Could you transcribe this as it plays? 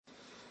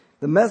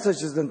The message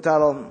is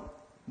entitled,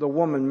 The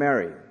Woman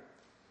Mary.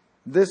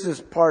 This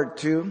is part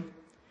 2.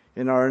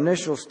 In our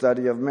initial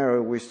study of Mary,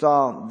 we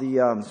saw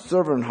the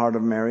servant heart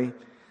of Mary,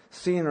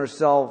 seeing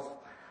herself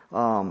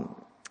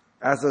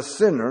as a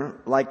sinner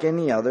like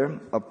any other,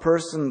 a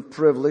person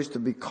privileged to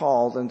be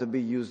called and to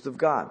be used of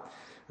God.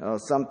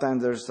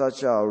 Sometimes there's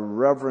such a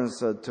reverence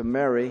to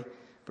Mary,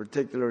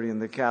 particularly in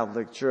the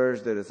Catholic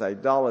Church, that it's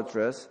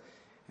idolatrous.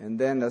 And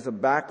then as a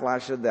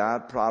backlash of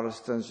that,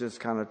 Protestants just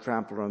kind of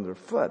trample her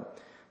underfoot.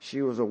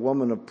 She was a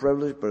woman of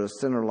privilege, but a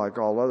sinner like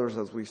all others,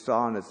 as we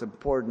saw, and it's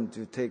important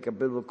to take a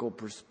biblical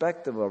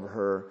perspective of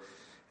her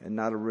and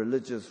not a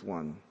religious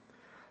one.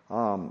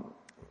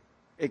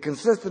 It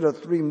consisted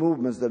of 3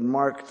 movements that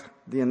marked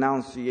the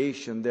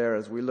Annunciation there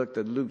as we looked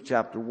at Luke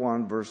chapter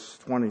 1, verse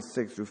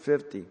 26 through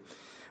 50.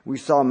 We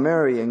saw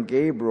Mary and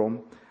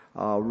Gabriel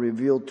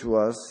revealed to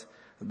us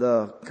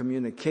the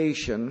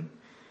communication,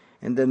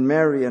 and then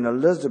Mary and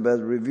Elizabeth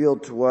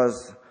revealed to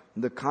us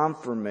the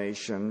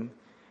confirmation,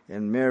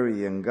 and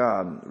Mary and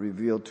God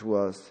revealed to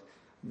us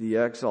the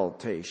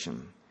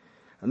exaltation.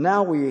 And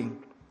now we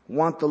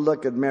want to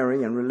look at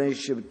Mary in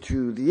relationship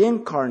to the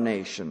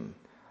incarnation,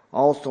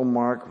 also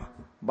marked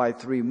by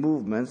 3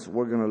 movements.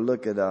 We're going to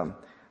look at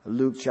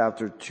Luke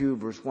chapter 2,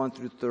 verse 1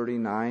 through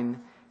 39,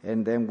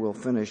 and then we'll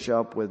finish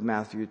up with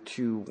Matthew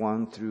 2,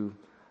 1 through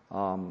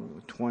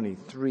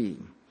 23.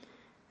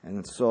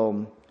 And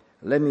so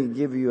let me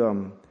give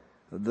you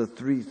the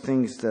 3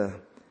 things to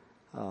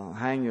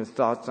hang your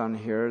thoughts on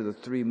here, the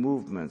 3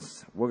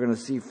 movements. We're going to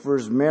see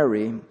first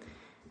Mary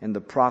and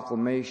the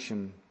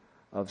proclamation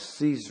of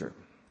Caesar.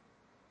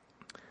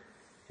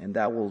 And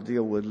that will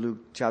deal with Luke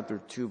chapter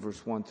 2,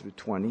 verse 1 through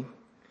 20.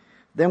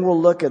 Then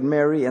we'll look at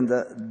Mary and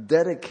the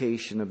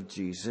dedication of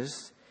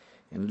Jesus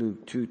in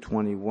Luke 2,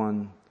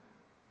 21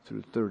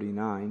 through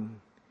 39.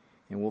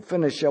 And we'll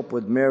finish up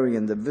with Mary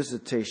and the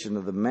visitation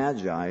of the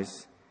Magi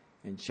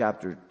in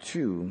chapter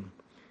 2.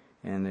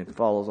 And it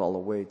follows all the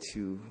way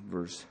to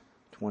verse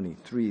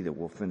 23 that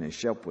we'll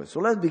finish up with. So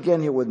let's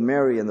begin here with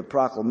Mary and the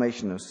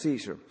proclamation of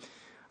Caesar.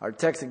 Our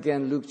text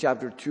again, Luke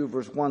chapter 2,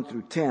 verse 1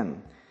 through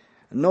 10.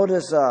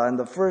 Notice in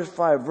the first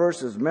 5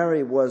 verses,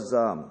 Mary was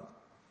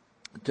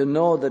to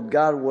know that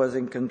God was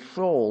in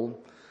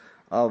control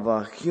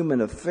of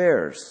human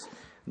affairs.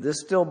 This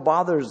still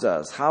bothers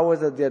us. How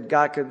is it that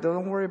God could...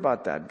 Don't worry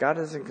about that. God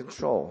is in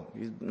control.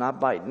 He's not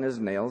biting his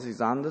nails.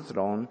 He's on the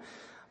throne.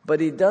 But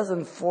he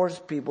doesn't force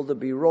people to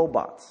be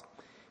robots.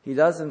 He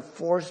doesn't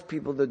force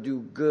people to do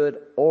good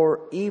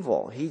or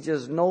evil. He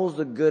just knows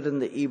the good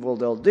and the evil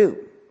they'll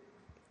do.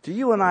 To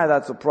you and I,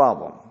 that's a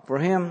problem. For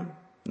him,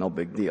 no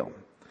big deal.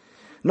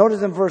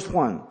 Notice in verse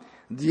 1,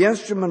 the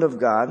instrument of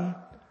God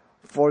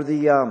for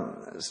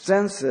the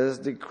census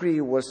decree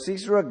was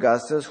Caesar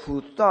Augustus,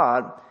 who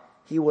thought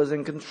he was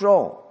in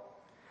control.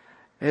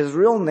 His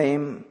real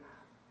name,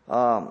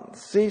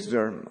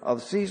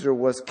 Caesar,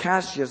 was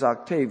Cassius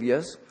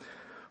Octavius,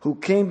 who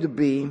came to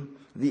be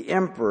the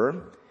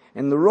emperor.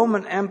 And the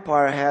Roman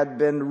Empire had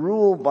been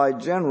ruled by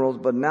generals,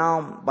 but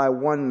now by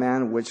one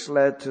man, which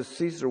led to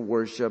Caesar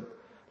worship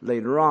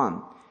later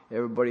on.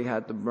 Everybody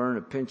had to burn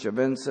a pinch of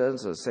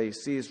incense and say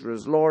Caesar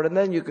is Lord, and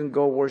then you can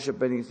go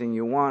worship anything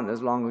you want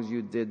as long as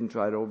you didn't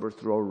try to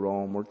overthrow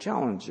Rome or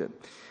challenge it.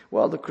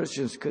 Well, the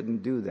Christians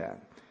couldn't do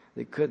that.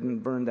 They couldn't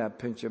burn that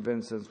pinch of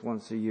incense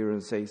once a year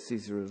and say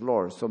Caesar is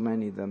Lord. So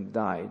many of them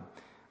died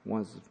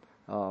once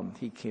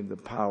he came to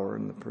power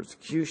in the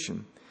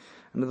persecution.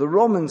 And the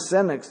Roman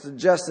Senate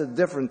suggested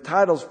different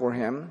titles for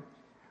him.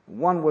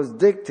 One was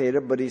dictator,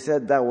 but he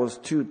said that was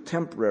too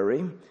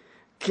temporary.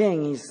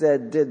 King, he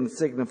said, didn't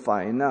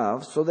signify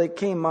enough. So they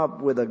came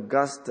up with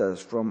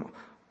Augustus, from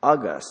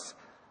August,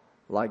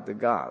 like the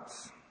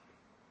gods.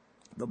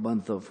 The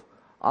month of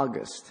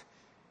August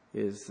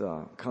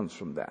comes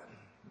from that,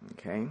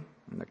 okay,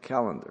 in the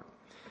calendar.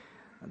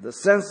 The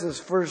census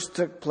first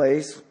took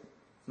place,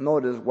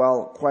 notice,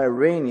 while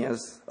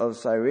Quirinius of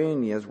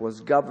Cyrenius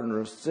was governor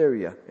of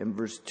Syria in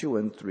verse 2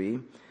 and 3.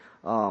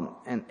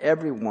 And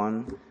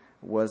everyone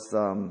was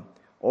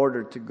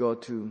ordered to go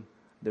to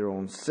their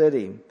own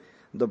city.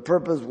 The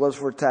purpose was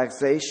for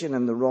taxation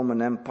in the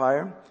Roman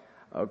Empire.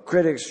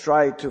 Critics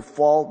tried to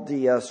fault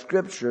the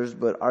scriptures,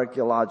 but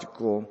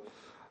archaeological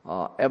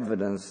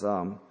evidence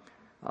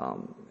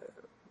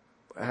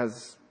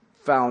has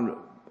found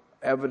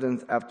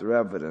evidence after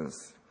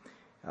evidence.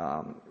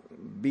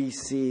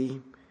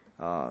 BC,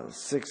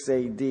 6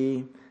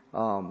 AD,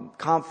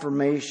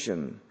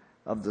 confirmation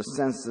of the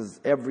census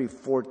every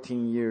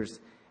 14 years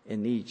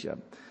in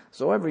Egypt.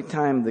 So every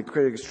time the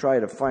critics try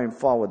to find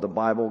fault with the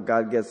Bible,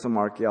 God gets some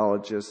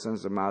archaeologists,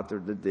 sends them out there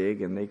to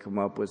dig, and they come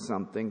up with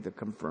something to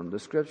confirm the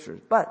scriptures.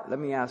 But let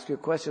me ask you a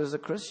question as a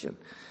Christian.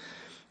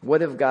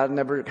 What if God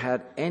never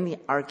had any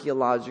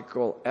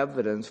archaeological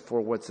evidence for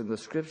what's in the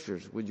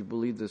scriptures? Would you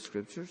believe the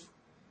scriptures?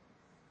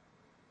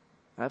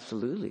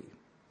 Absolutely.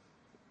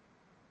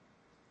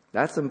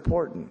 That's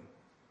important.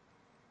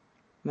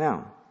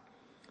 Now,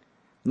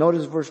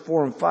 notice verse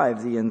 4 and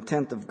 5. The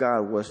intent of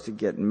God was to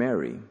get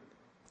Mary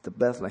to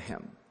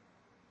Bethlehem.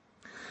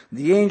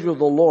 The angel of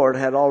the Lord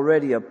had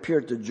already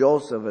appeared to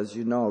Joseph, as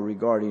you know,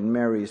 regarding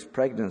Mary's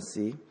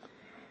pregnancy,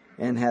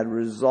 and had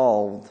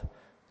resolved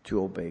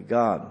to obey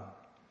God.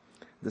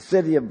 The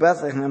city of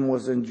Bethlehem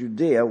was in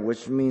Judea,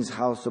 which means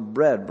house of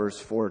bread, verse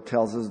 4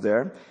 tells us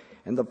there.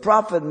 And the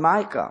prophet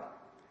Micah,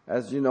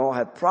 as you know,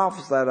 had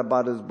prophesied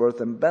about his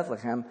birth in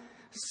Bethlehem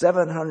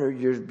 700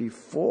 years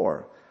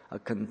before, a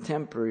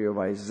contemporary of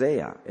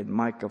Isaiah in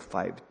Micah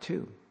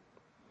 5:2.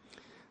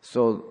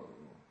 So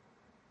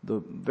the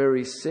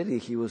very city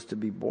he was to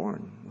be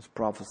born was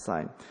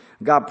prophesied.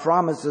 God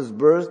promised his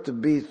birth to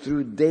be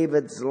through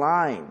David's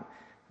line,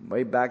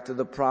 way back to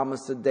the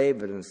promise to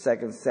David in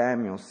 2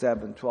 Samuel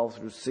 7:12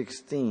 through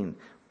 16.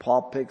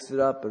 Paul picks it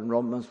up in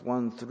Romans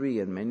 1:3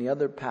 and many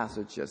other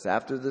passages.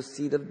 After the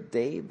seed of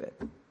David,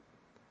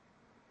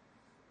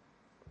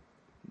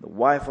 the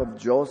wife of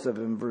Joseph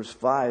in verse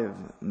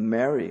 5,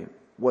 Mary,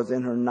 was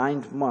in her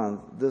 9th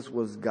month. This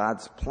was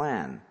God's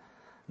plan,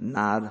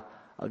 not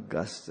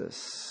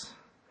Augustus.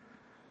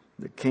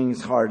 The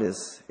king's heart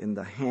is in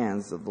the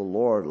hands of the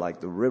Lord like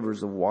the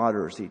rivers of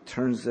waters. He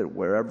turns it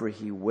wherever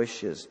he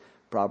wishes.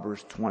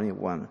 Proverbs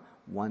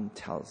 21:1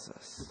 tells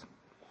us.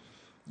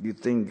 You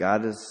think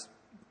God is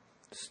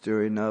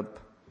stirring up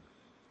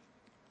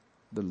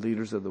the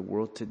leaders of the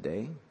world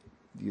today?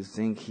 Do you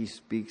think he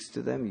speaks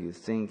to them? You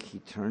think he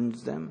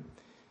turns them?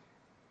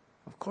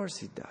 Of course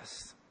he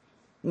does.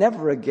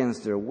 Never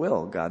against their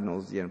will. God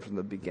knows the end from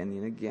the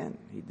beginning again.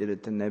 He did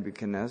it to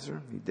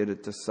Nebuchadnezzar. He did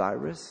it to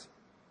Cyrus.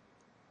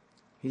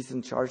 He's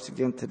in charge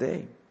again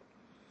today.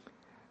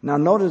 Now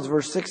notice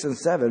verse 6 and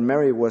 7.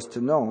 Mary was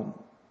to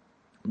know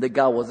that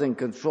God was in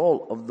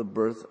control of the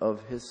birth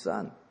of his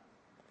son.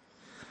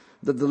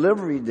 The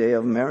delivery day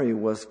of Mary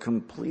was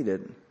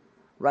completed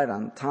right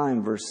on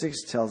time. Verse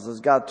 6 tells us,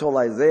 God told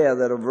Isaiah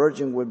that a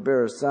virgin would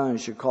bear a son and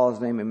should call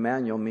his name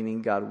Emmanuel,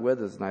 meaning God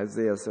with us, in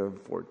Isaiah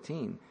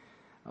 7:14.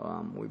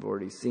 We've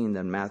already seen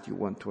that Matthew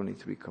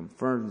 1:23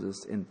 confirms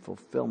this in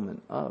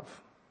fulfillment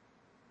of.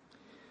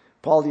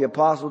 Paul the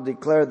apostle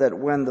declared that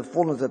when the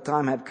fullness of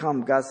time had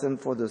come, God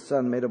sent forth the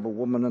Son made of a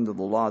woman under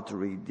the law to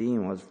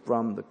redeem us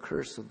from the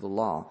curse of the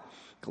law.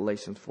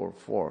 Galatians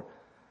 4:4.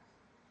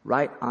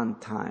 Right on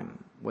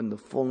time, when the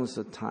fullness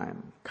of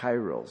time,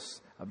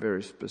 kairos, a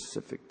very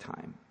specific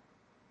time.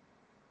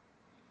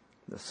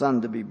 The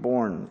Son to be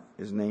born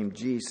is named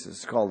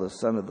Jesus, called the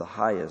Son of the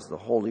Highest, the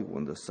Holy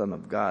One, the Son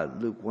of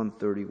God. Luke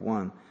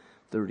 1:31,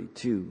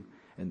 32,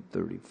 and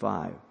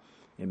 35.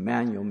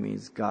 Emmanuel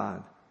means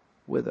God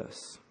with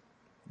us,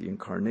 the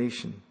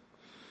incarnation.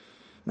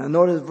 Now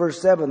notice verse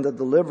 7, the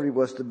delivery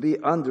was to be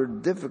under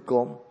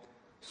difficult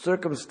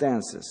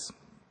circumstances.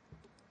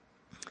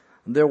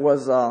 There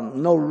was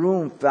no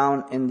room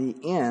found in the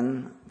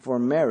inn for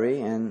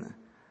Mary, and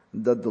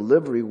the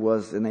delivery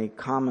was in a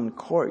common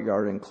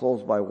courtyard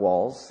enclosed by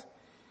walls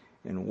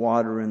and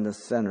water in the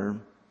center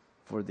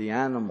for the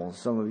animals.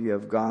 Some of you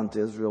have gone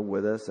to Israel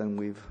with us, and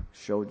we've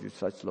showed you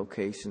such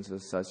locations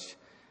and such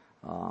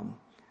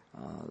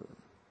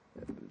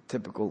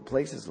typical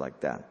places like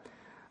that.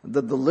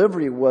 The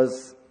delivery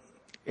was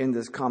in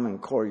this common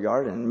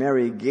courtyard, and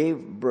Mary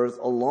gave birth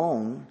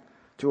alone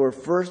to her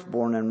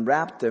firstborn and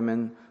wrapped him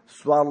in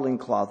swaddling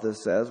cloth, it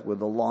says,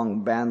 with a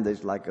long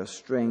bandage like a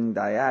string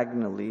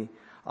diagonally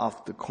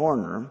off the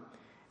corner,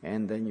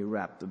 and then you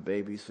wrap the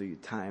baby so you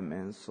tie him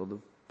in so the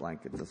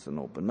blanket doesn't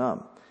open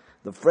up.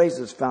 The phrase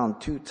is found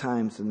 2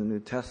 times in the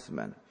New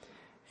Testament,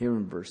 here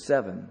in verse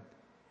 7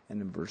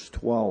 and in verse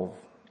 12.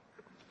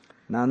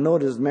 Now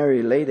notice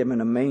Mary laid him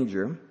in a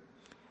manger,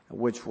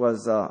 which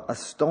was a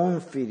stone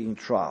feeding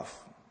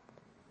trough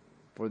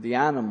for the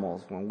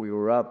animals. When we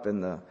were up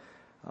in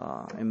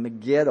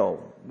Megiddo,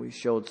 we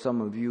showed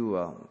some of you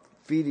a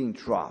feeding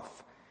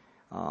trough.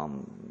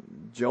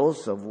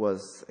 Joseph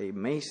was a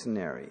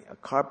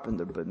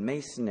carpenter, but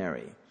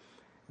masonry.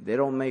 They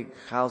don't make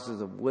houses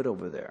of wood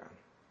over there,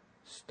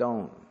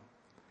 stone.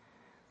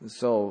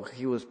 So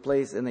he was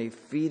placed in a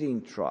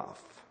feeding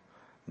trough,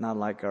 not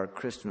like our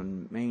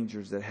Christian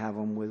mangers that have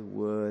them with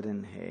wood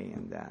and hay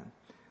and that.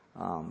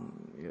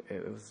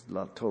 It was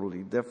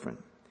totally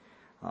different.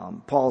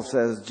 Paul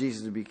says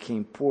Jesus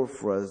became poor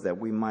for us that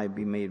we might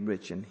be made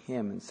rich in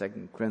him in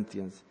 2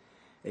 Corinthians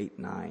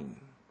 8:9.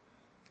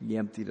 He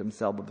emptied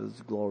himself of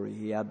his glory.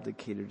 He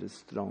abdicated his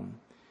throne,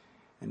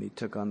 and he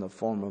took on the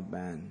form of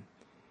man,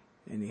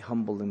 and he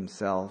humbled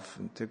himself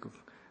and took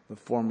the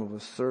form of a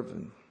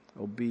servant,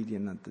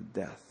 obedient unto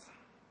death.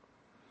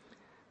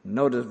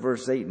 Notice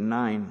verse 8 and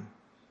 9.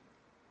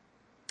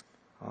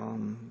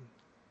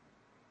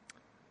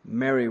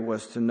 Mary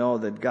was to know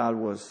that God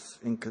was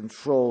in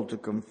control to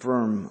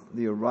confirm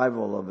the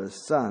arrival of his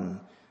son.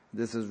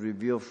 This is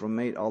revealed from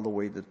 8 all the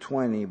way to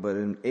 20, but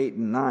in 8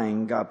 and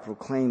 9, God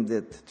proclaimed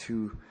it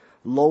to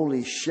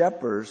lowly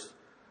shepherds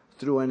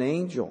through an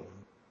angel.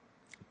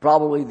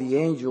 Probably the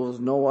angel is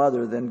no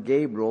other than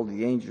Gabriel,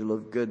 the angel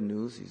of good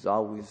news. He's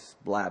always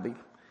blabby.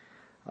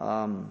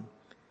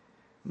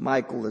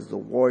 Michael is the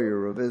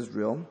warrior of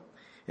Israel.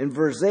 In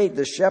verse 8,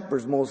 the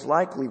shepherds most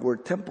likely were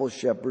temple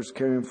shepherds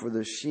caring for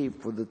the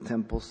sheep for the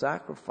temple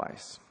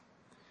sacrifice.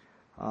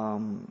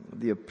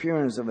 the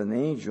appearance of an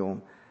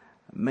angel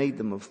made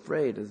them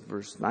afraid, as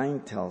verse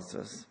 9 tells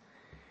us.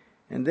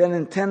 And then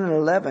in 10 and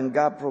 11,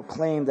 God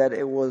proclaimed that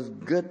it was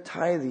good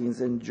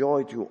tidings and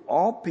joy to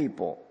all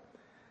people.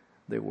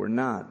 They were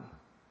not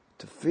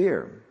to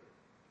fear.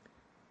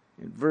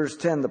 In verse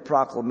 10, the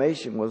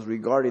proclamation was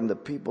regarding the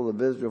people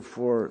of Israel,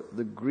 for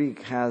the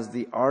Greek has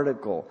the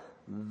article,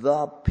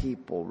 the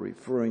people,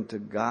 referring to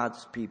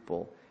God's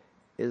people,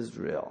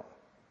 Israel.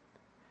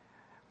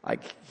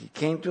 He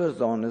came to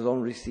his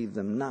own received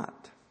them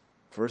not.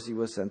 First he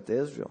was sent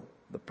to Israel.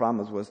 The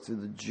promise was to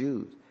the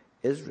Jews,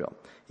 Israel.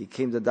 He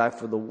came to die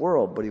for the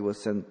world, but he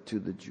was sent to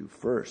the Jew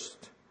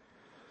first.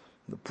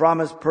 The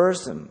promised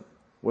person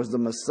was the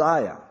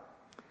Messiah,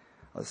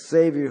 a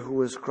Savior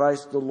who is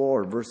Christ the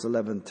Lord. Verse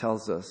 11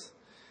 tells us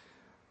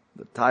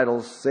the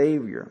title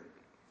Savior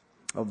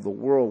of the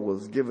world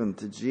was given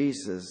to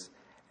Jesus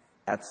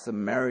at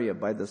Samaria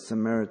by the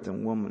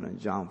Samaritan woman in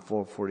John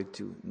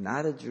 4:42.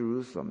 Not at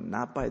Jerusalem,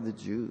 not by the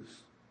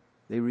Jews.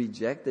 They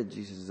rejected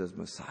Jesus as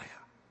Messiah.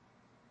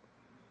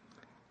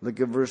 Look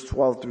at verse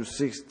 12 through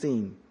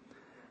 16.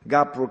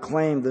 God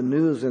proclaimed the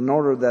news in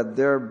order that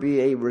there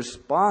be a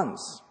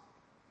response.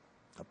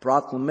 A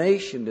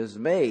proclamation is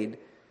made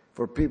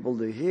for people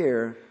to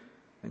hear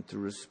and to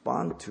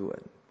respond to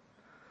it.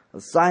 A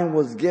sign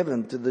was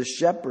given to the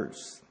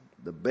shepherds.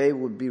 The babe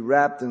would be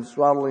wrapped in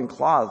swaddling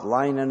cloths,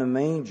 lying in a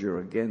manger.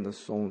 Again, the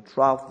stone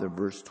trough there,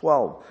 verse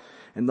 12.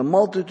 And the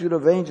multitude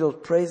of angels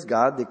praised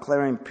God,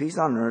 declaring peace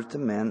on earth to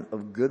men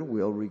of good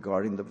will,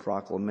 regarding the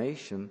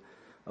proclamation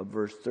of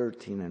verse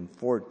 13 and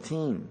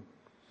 14.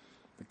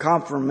 The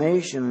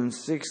confirmation in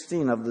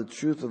 16 of the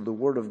truth of the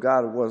word of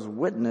God was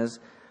witnessed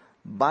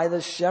by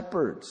the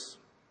shepherds.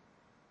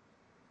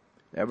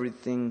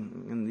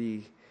 Everything in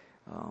the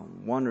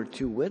one or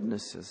two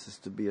witnesses is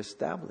to be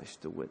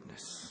established, the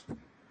witness.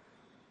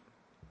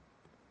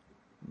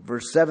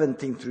 Verse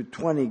 17 through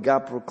 20,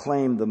 God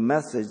proclaimed the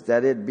message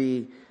that it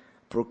be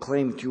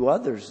proclaimed to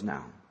others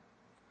now.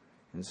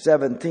 In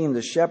 17,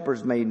 the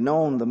shepherds made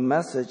known the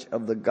message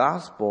of the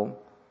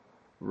gospel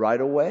right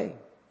away.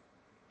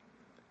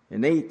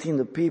 In 18,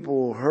 the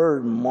people who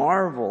heard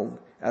marveled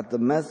at the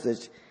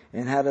message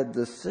and had a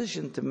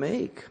decision to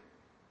make.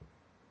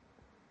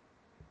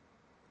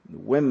 The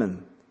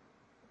women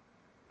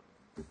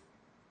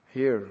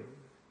here,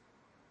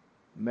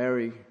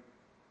 Mary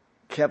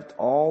kept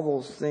all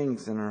those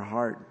things in her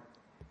heart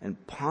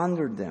and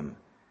pondered them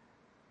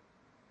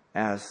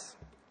as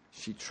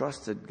she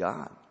trusted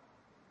God.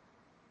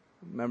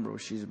 Remember,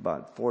 she's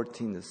about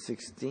 14 to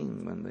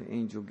 16 when the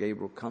angel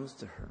Gabriel comes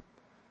to her.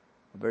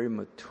 A very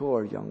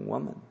mature young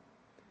woman.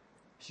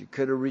 She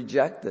could have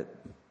rejected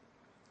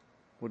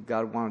what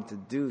God wanted to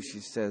do. She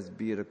says,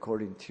 be it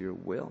according to your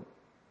will.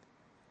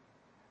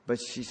 But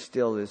she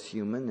still is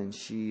human, and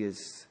she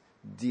is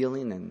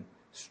dealing and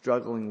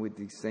struggling with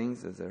these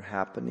things as they're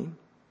happening.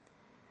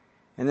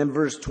 And in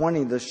verse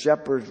 20, the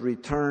shepherds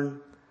return.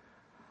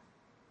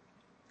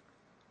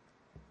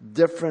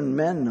 Different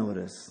men,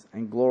 notice,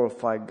 and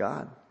glorified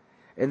God.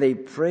 And they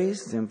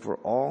praised him for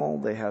all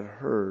they had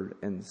heard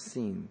and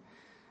seen.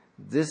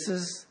 This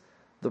is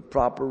the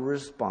proper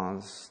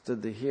response to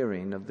the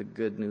hearing of the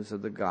good news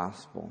of the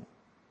gospel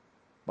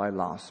by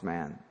lost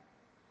man.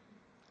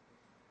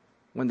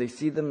 When they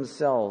see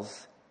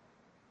themselves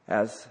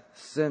as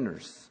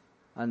sinners,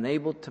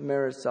 unable to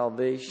merit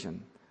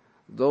salvation,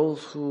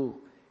 those who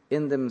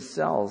in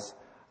themselves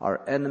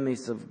are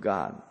enemies of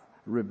God,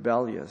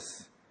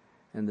 rebellious,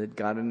 and that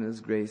God in his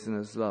grace and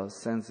his love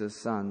sends his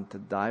Son to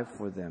die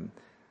for them,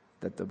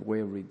 that the way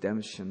of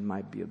redemption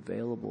might be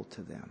available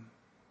to them.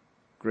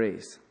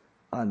 Grace,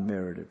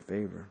 unmerited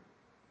favor.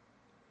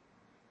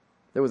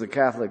 There was a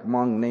Catholic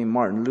monk named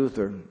Martin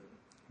Luther,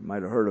 you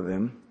might have heard of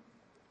him,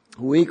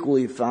 who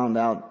equally found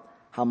out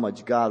how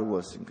much God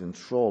was in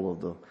control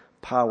of the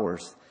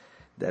powers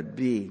that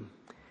be,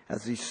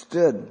 as he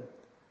stood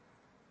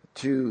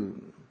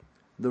to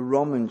the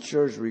Roman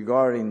Church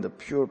regarding the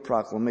pure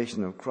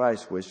proclamation of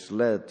Christ, which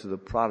led to the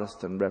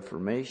Protestant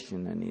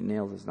Reformation, and he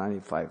nailed his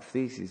 95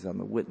 Theses on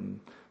the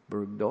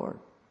Wittenberg door,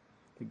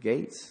 the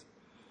gates.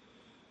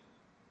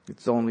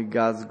 It's only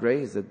God's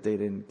grace that they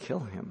didn't kill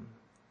him.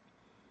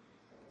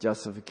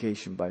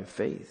 Justification by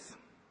faith.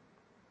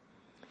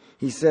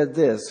 He said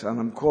this, and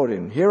I'm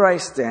quoting, "Here I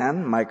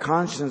stand, my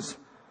conscience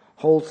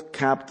holds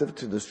captive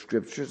to the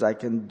scriptures. I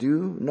can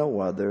do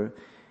no other."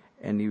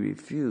 And he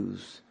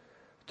refused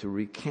to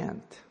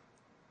recant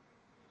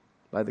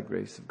by the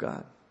grace of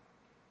God.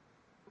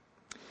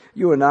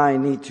 You and I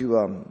need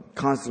to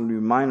constantly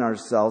remind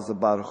ourselves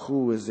about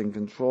who is in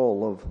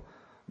control of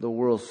the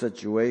world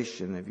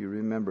situation. If you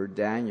remember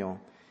Daniel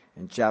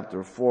in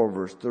chapter 4,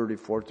 verse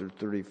 34 through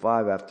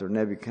 35, after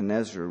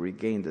Nebuchadnezzar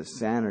regained his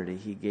sanity,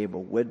 he gave a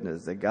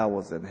witness that God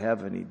was in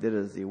heaven. He did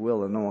as he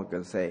will, and no one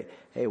could say,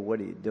 "Hey, what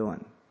are you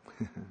doing?"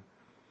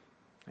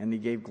 And he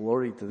gave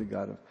glory to the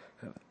God of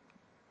heaven.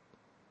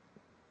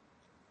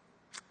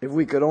 If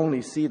we could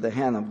only see the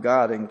hand of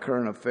God in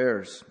current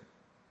affairs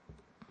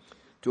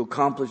to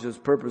accomplish his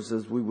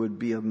purposes, we would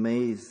be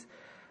amazed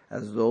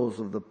as those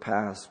of the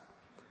past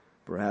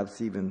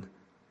perhaps even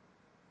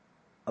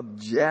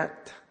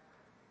object,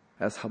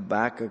 as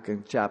Habakkuk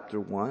in chapter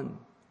 1,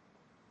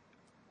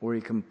 where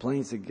he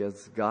complains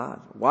against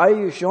God. Why are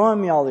you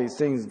showing me all these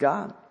things,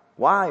 God?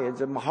 Why?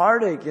 It's a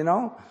heartache,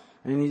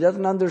 And he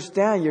doesn't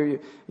understand. Show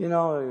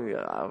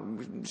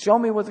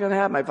me what's going to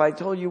happen. If I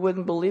told you, you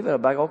wouldn't believe it.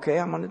 I'm like, okay,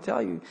 I'm going to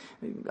tell you.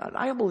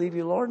 I believe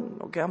you, Lord.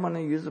 Okay, I'm going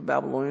to use the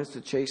Babylonians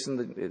to chasten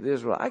the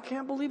Israel. I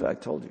can't believe it. I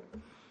told you.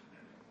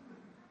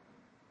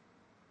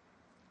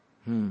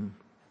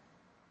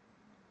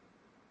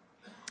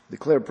 The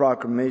clear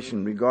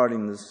proclamation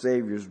regarding the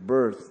Savior's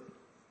birth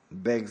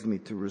begs me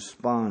to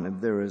respond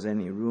if there is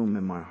any room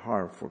in my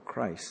heart for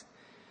Christ.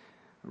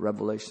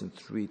 Revelation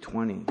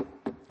 3:20,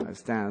 I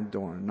stand at the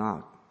door and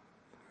knock.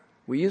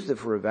 We use it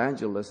for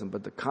evangelism,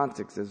 but the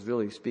context is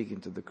really speaking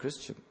to the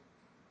Christian.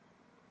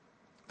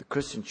 The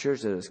Christian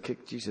church that has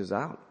kicked Jesus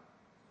out.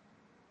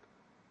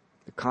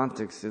 The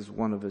context is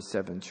one of his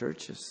 7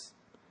 churches.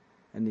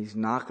 And he's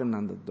knocking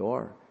on the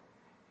door.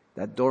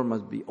 That door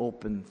must be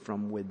opened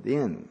from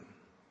within.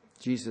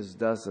 Jesus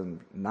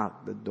doesn't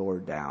knock the door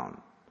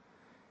down.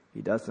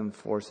 He doesn't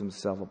force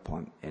himself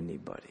upon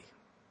anybody.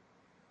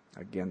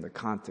 Again, the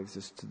context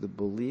is to the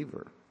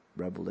believer.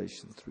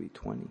 Revelation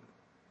 3:20.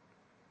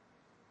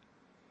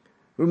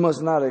 We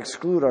must not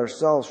exclude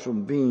ourselves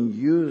from being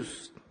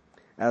used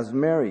as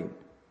Mary,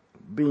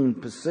 being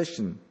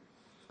positioned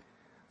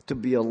to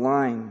be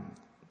aligned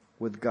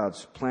with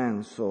God's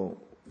plan. So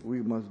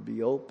we must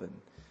be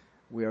open.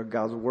 We are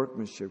God's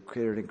workmanship,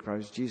 created in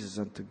Christ Jesus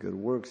unto good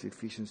works,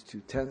 Ephesians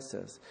 2:10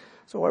 says.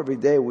 So every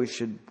day we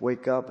should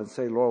wake up and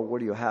say, Lord, what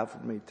do you have for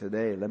me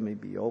today? Let me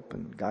be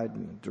open, guide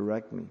me,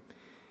 direct me,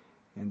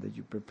 and that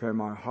you prepare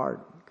my heart,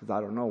 because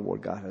I don't know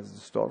what God has in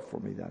store for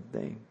me that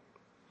day.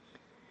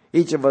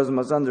 Each of us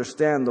must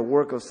understand the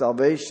work of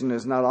salvation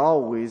is not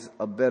always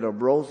a bed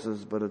of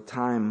roses, but a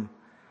time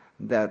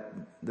that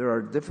there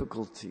are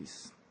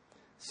difficulties,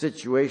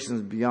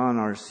 situations beyond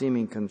our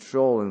seeming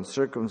control and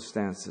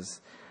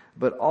circumstances,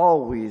 but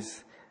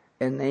always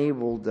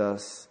enabled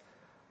us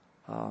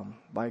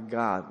by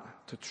God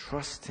to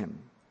trust Him.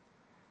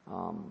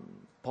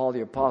 Paul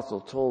the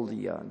Apostle told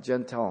the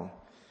Gentile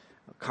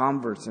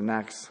converts in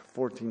Acts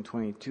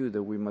 14:22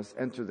 that we must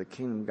enter the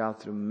kingdom of God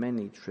through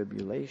many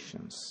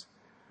tribulations.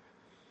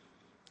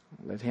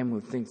 Let him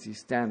who thinks he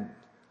stand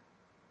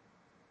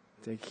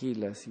take heed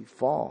lest he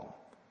fall.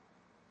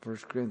 1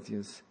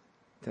 Corinthians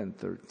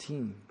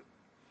 10:13.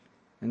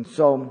 And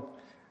so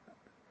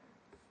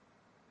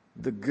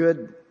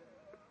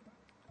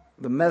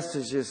the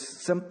message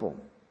is simple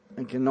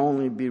and can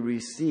only be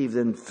received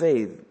in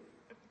faith.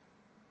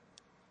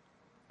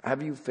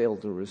 Have you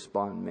failed to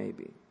respond?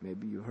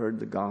 Maybe you heard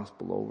the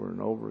gospel over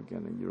and over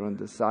again and you're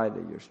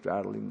undecided, you're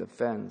straddling the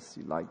fence.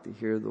 You like to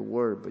hear the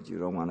word, but you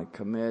don't want to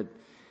commit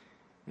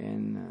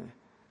and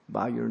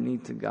bow your knee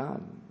to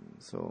God.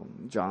 So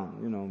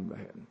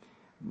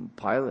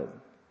Pilate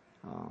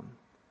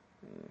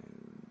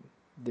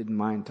didn't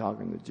mind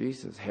talking to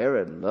Jesus.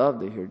 Herod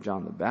loved to hear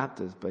John the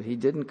Baptist, but he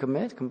didn't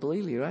commit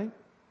completely, right?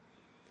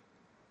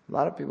 A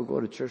lot of people go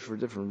to church for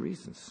different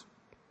reasons.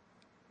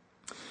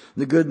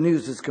 The good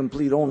news is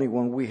complete only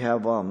when we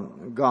have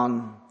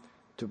gone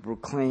to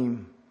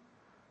proclaim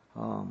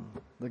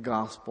the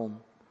gospel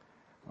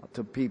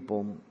to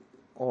people,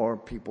 or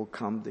people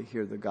come to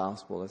hear the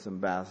gospel as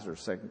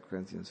ambassadors, 2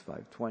 Corinthians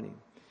 5:20.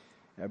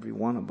 Every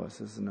one of us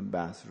is an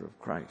ambassador of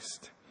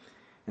Christ.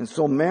 And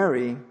so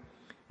Mary,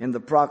 in the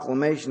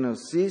proclamation of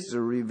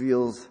Caesar,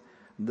 reveals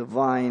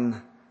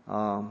divine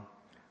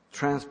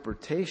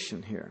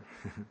transportation here.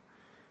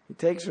 He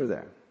takes her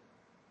there.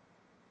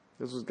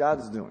 This is what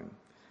God's doing.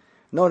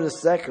 Notice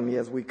secondly,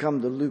 as we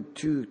come to Luke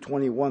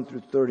 2:21 through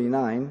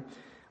 39,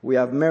 we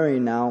have Mary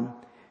now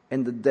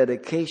and the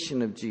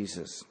dedication of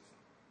Jesus.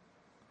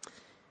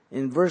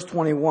 In verse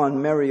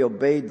 21, Mary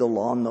obeyed the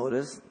law,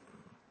 notice,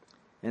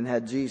 and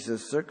had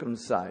Jesus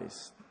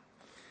circumcised.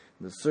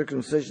 The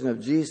circumcision of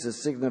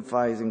Jesus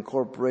signifies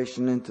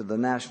incorporation into the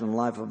national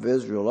life of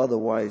Israel.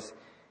 Otherwise,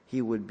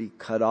 he would be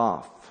cut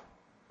off.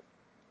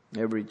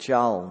 Every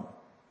child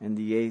in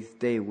the 8th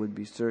day would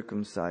be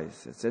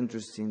circumcised. It's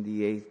interesting,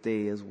 the 8th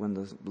day is when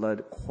the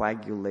blood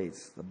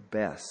coagulates the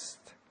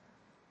best.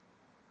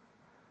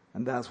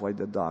 And that's why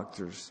the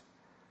doctors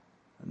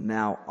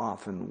now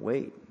often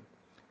wait.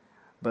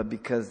 But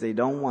because they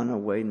don't want to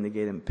wait and they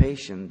get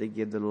impatient, they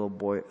give the little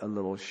boy a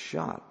little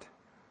shot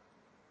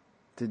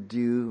to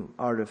do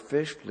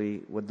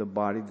artificially what the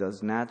body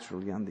does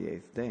naturally on the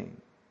 8th day.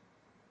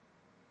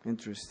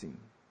 Interesting.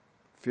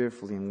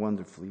 Fearfully and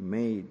wonderfully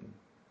made.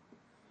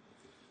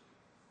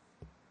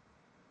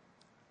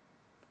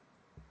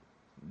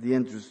 The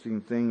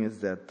interesting thing is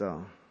that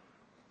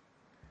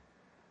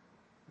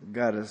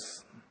God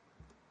is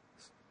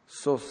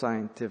so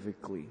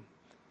scientifically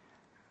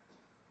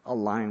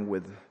aligned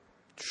with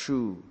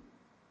true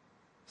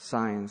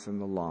science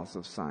and the laws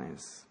of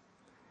science,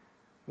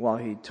 while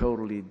he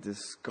totally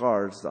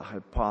discards the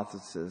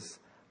hypothesis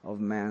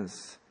of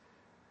man's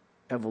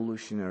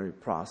evolutionary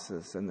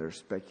process and their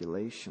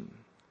speculation.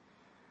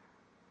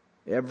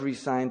 Every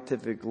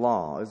scientific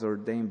law is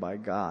ordained by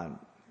God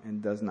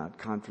and does not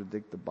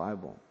contradict the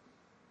Bible.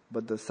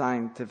 But the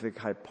scientific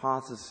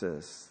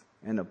hypothesis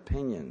and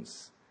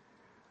opinions,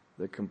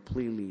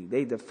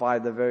 they defy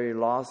the very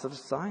laws of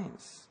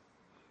science.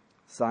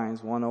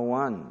 Science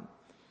 101.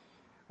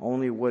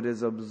 Only what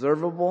is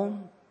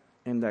observable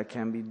and that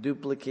can be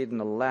duplicated in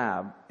a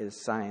lab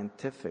is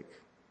scientific.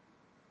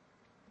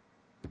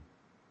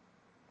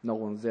 No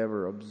one's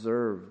ever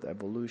observed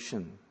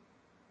evolution.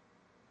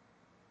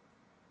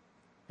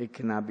 It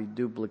cannot be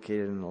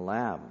duplicated in a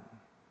lab.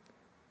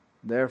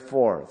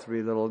 Therefore,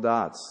 3 little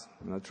dots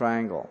in a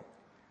triangle.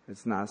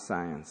 It's not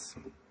science.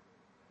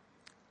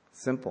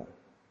 Simple.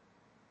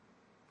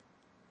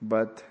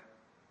 But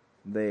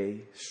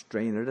they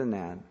strain at a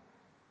gnat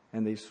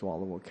and they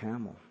swallow a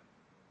camel.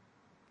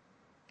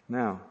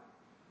 Now,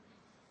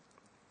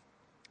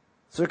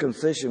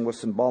 circumcision was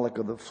symbolic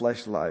of the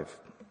flesh life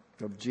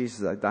of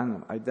Jesus,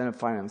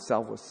 identifying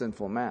himself with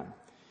sinful man.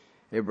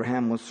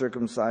 Abraham was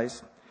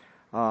circumcised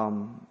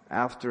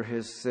after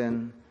his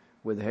sin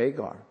with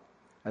Hagar,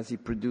 as he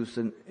produced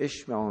an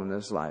Ishmael in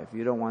his life.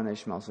 You don't want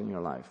Ishmaels in your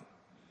life.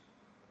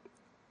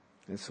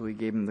 And so he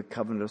gave him the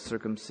covenant of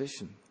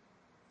circumcision,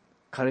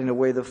 cutting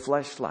away the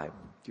flesh life,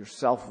 your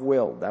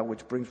self-will, that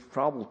which brings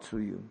trouble to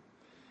you.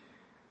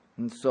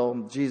 And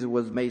so Jesus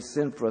was made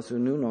sin for us who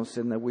knew no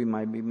sin, that we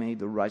might be made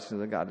the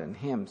righteousness of God in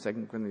him.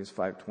 2 Corinthians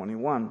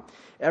 5:21.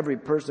 Every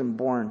person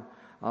born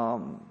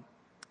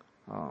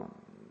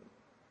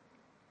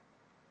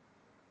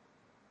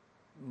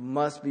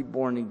must be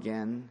born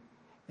again,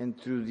 and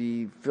through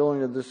the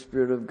filling of the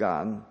Spirit of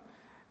God,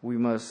 we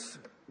must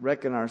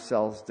reckon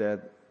ourselves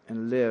dead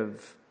and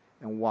live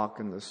and walk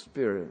in the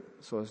Spirit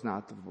so as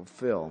not to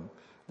fulfill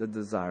the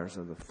desires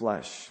of the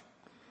flesh.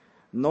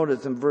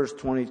 Notice in verse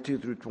 22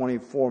 through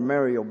 24,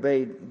 Mary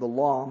obeyed the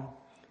law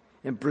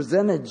and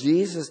presented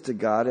Jesus to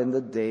God in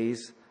the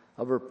days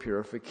of her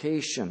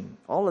purification.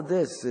 All of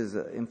this is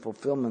in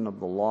fulfillment of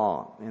the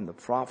law and the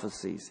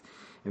prophecies.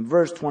 In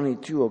verse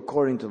 22,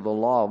 according to the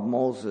law of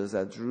Moses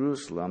at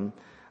Jerusalem,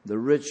 the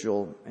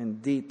ritual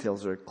and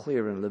details are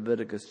clear in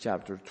Leviticus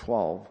chapter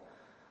 12,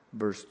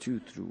 verse 2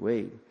 through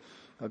 8.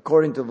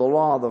 According to the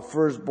law, the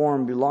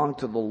firstborn belonged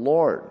to the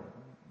Lord,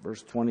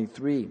 verse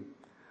 23.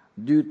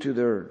 Due to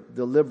their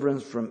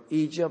deliverance from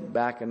Egypt,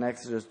 back in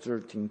Exodus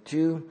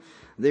 13:2,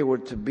 they were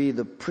to be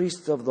the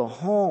priests of the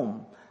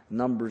home,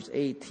 Numbers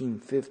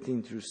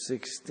 18:15 through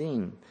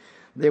 16.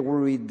 They were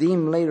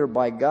redeemed later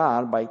by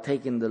God by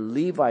taking the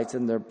Levites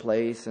in their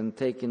place and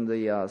taking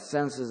the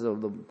census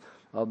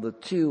of the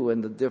two,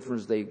 and the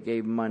difference they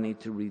gave money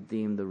to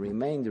redeem the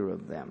remainder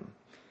of them.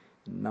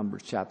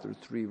 Numbers chapter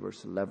 3,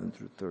 verse 11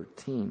 through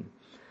 13.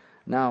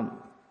 Now,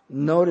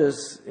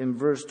 notice in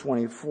verse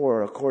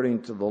 24,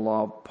 according to the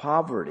law of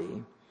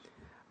poverty,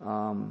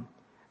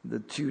 the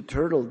 2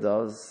 turtle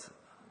doves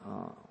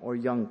or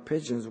young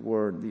pigeons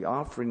were the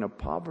offering of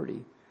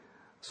poverty.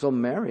 So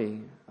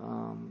Mary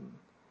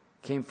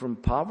came from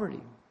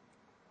poverty.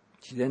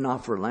 She didn't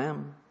offer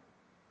lamb.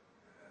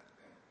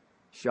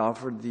 She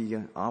offered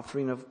the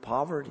offering of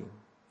poverty.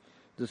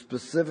 The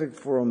specific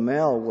for a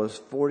male was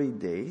 40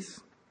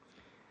 days,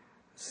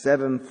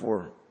 7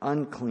 for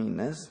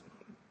uncleanness,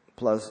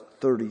 plus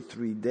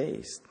 33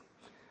 days.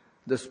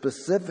 The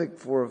specific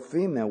for a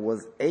female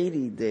was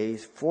 80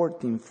 days,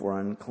 14 for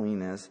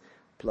uncleanness,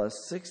 plus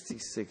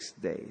 66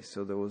 days.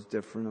 So there was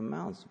different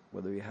amounts,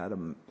 whether you had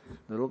a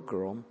little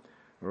girl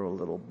or a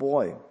little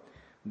boy.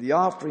 The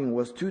offering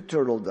was 2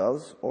 turtle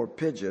doves or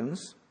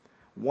pigeons,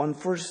 1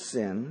 for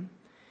sin,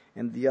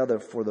 and the other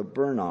for the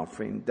burnt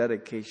offering,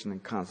 dedication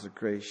and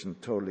consecration,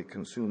 totally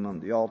consumed on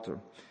the altar.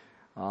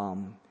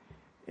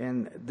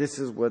 And this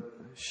is what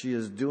she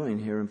is doing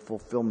here in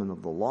fulfillment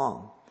of the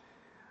law.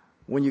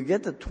 When you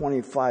get to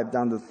 25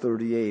 down to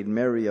 38,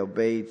 Mary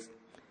obeyed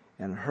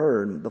and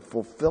heard the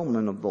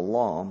fulfillment of the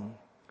law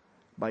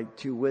by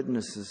 2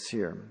 witnesses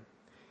here.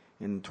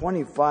 In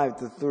 25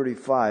 to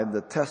 35,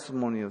 the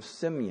testimony of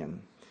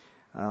Simeon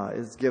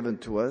is given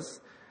to us.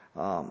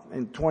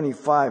 In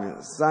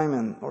 25,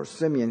 Simon or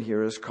Simeon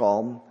here is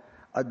called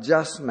a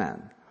just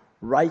man,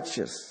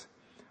 righteous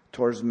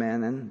towards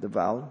men and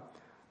devout,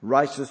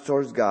 righteous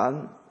towards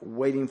God,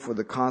 waiting for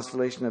the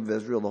consolation of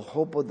Israel, the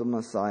hope of the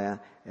Messiah,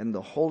 and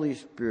the Holy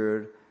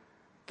Spirit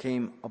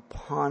came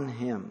upon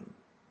him.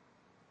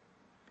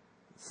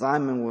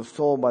 Simon was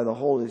told by the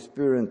Holy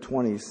Spirit in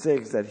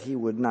 26 that he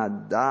would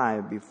not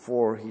die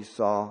before he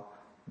saw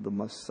the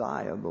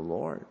Messiah, the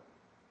Lord.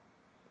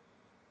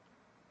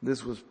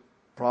 This was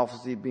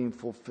prophecy being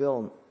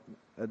fulfilled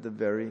at the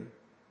very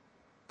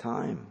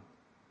time.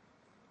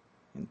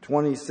 In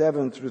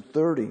 27 through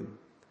 30,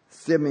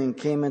 Simeon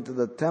came into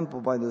the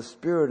temple by the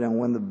Spirit, and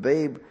when the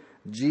babe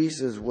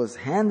Jesus was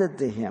handed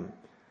to him,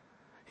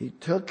 he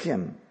took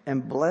him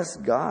and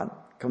blessed God,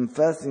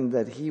 confessing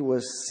that he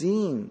was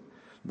seeing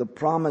the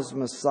promised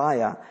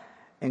Messiah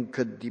and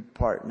could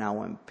depart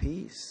now in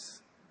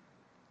peace.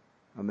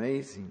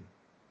 Amazing.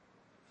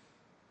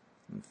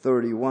 In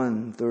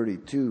 31,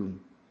 32,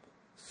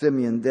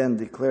 Simeon then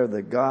declared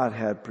that God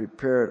had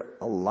prepared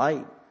a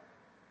light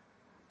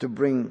to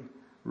bring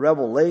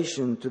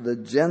revelation to the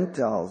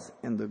Gentiles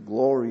in the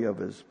glory of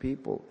his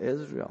people,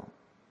 Israel.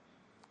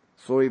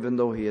 So even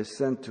though he is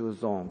sent to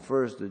his own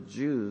first, the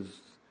Jews,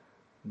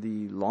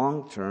 the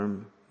long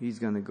term, he's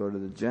going to go to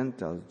the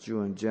Gentiles,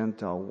 Jew and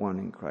Gentile, one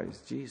in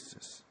Christ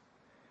Jesus.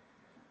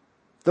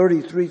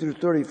 33 through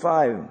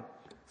 35,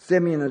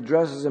 Simeon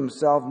addresses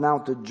himself now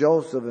to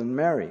Joseph and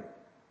Mary.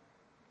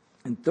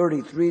 In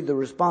 33, the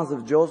response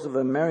of Joseph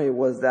and Mary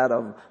was that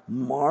of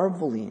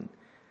marveling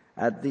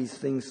at these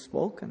things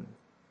spoken.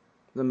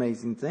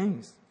 Amazing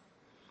things.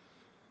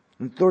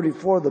 In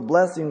 34, the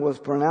blessing was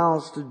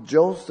pronounced to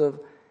Joseph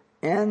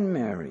and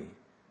Mary.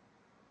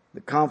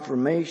 The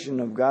confirmation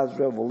of God's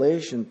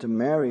revelation to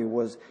Mary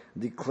was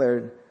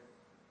declared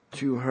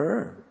to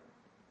her.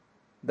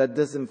 That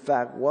this in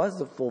fact was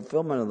the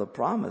fulfillment of the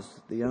promise,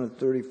 the end of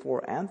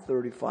 34 and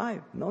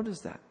 35.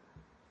 Notice that.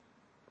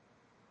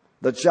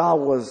 The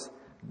child was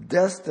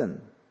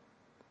destined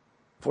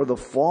for the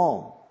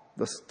fall,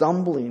 the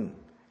stumbling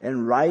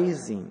and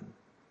rising,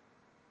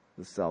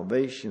 the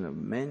salvation of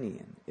many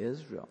in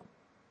Israel.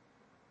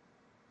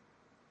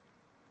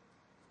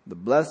 The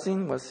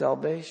blessing was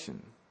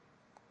salvation.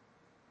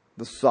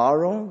 The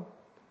sorrow,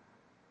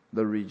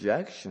 the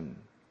rejection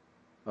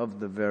of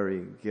the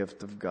very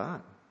gift of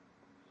God.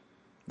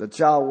 The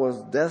child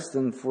was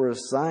destined for a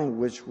sign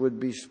which would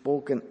be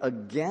spoken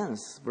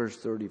against, verse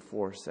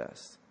 34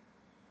 says.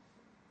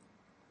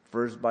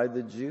 First by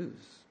the Jews,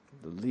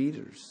 the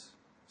leaders,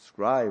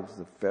 scribes,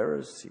 the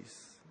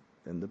Pharisees,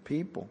 and the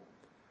people.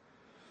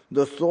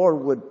 The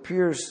sword would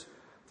pierce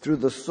through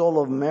the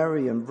soul of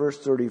Mary in verse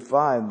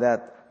 35,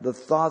 that the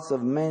thoughts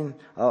of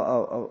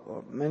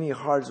many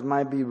hearts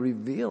might be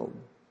revealed.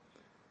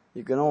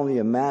 You can only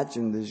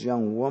imagine this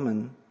young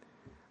woman,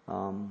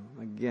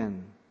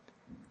 again,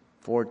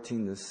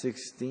 14 to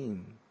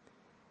 16.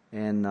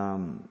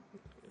 And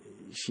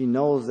she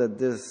knows that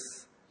this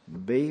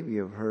baby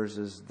of hers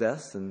is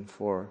destined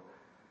for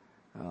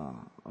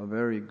a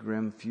very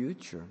grim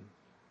future,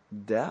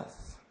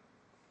 death.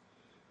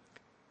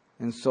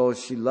 And so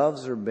she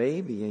loves her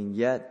baby, and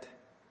yet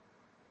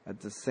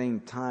at the same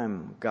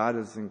time, God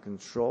is in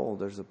control.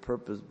 There's a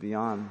purpose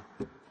beyond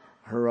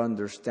her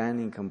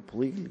understanding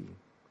completely.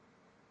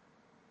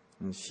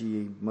 And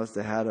she must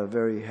have had a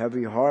very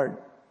heavy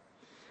heart.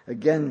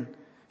 Again,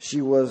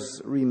 she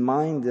was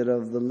reminded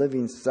of the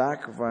living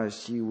sacrifice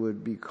she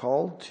would be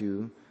called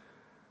to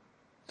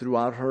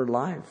throughout her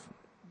life,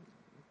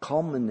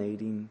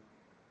 culminating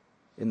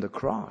in the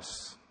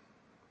cross.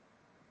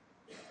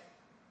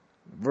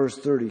 Verse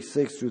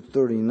 36 through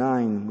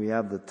 39, we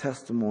have the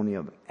testimony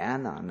of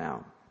Anna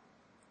now.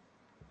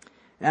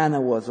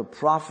 Anna was a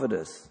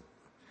prophetess,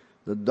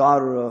 the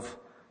daughter of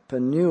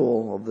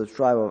Penuel of the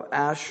tribe of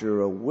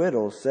Asher, a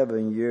widow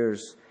 7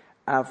 years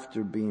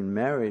after being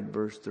married,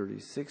 verse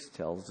 36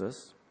 tells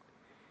us.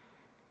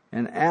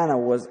 And Anna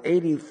was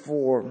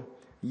 84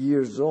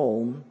 years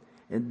old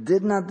and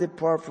did not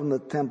depart from the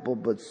temple,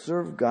 but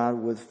served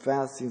God with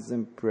fastings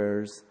and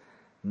prayers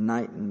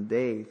night and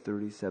day,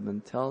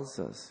 37 tells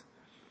us.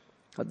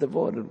 A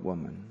devoted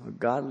woman, a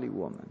godly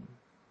woman,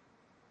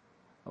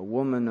 a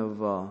woman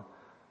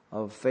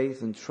of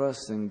faith and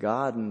trust in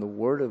God and the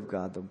Word of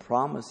God, the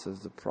promises,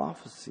 the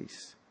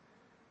prophecies.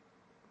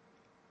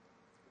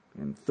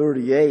 In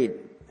 38,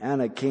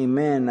 Anna came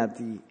in at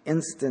the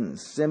instant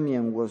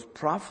Simeon was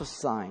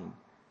prophesying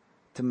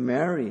to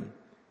Mary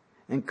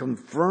and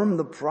confirmed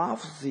the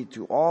prophecy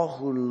to all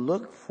who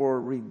look for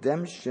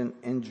redemption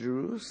in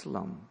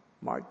Jerusalem.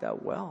 Mark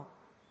that well.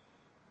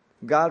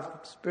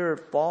 God's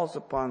Spirit falls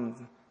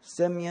upon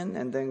Simeon,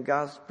 and then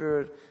God's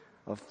Spirit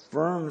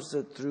affirms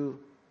it through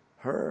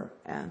her,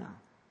 Anna.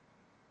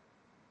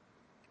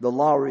 The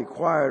law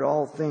required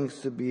all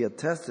things to be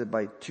attested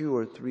by 2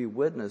 or 3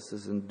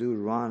 witnesses in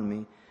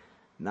Deuteronomy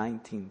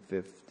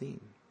 19:15.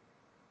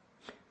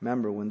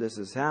 Remember, when this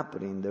is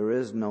happening, there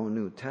is no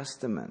New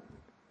Testament.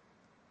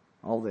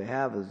 All they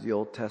have is the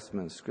Old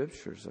Testament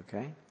scriptures,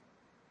 okay?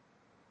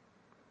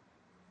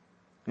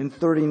 In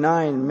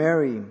 39,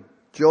 Mary,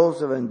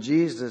 Joseph, and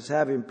Jesus,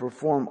 having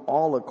performed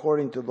all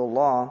according to the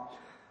law,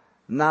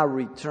 now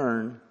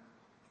return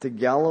to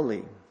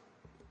Galilee.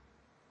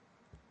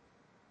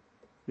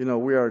 You know,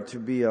 we are to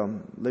be a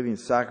living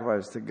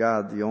sacrifice to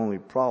God. The only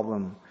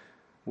problem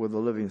with the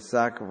living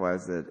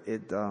sacrifice that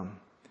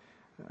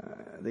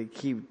they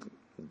keep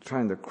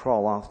trying to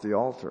crawl off the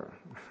altar.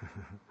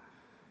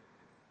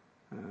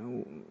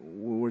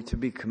 We're to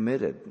be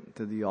committed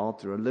to the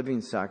altar, a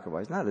living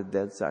sacrifice, not a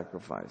dead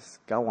sacrifice.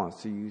 God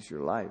wants to use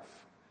your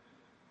life.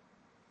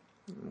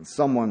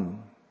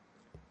 Someone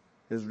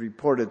is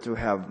reported to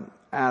have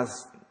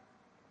asked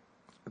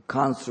a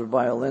concert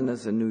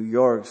violinist in New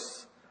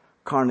York's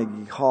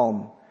Carnegie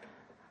Hall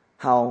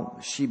how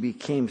she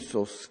became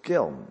so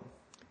skilled.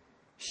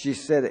 She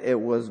said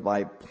it was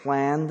by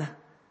planned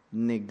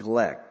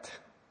neglect.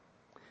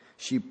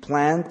 She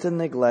planned to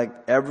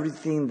neglect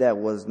everything that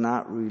was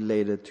not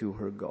related to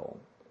her goal.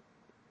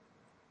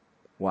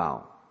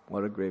 Wow,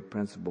 what a great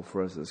principle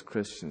for us as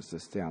Christians to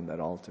stay on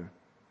that altar.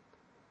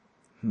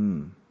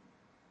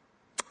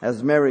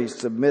 As Mary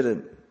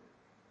submitted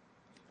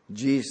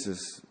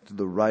Jesus to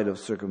the rite of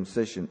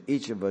circumcision,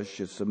 each of us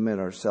should submit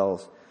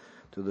ourselves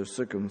to the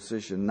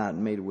circumcision not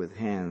made with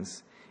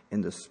hands,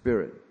 in the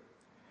spirit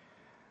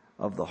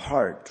of the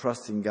heart,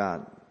 trusting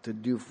God to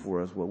do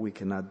for us what we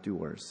cannot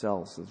do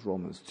ourselves, as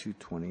Romans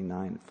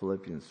 2:29,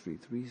 Philippians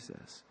 3:3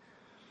 says.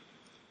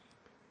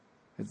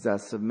 It's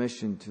that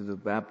submission to the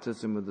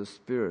baptism of the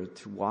Spirit,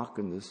 to walk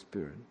in the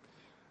Spirit,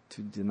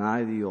 to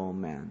deny the old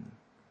man,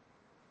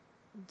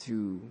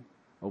 to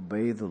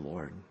obey the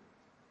Lord.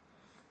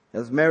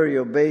 As Mary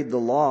obeyed the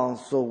law,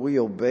 so we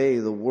obey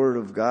the Word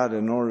of God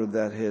in order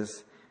that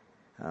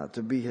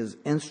to be His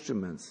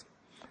instruments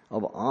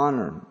of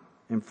honor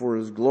and for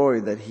His glory,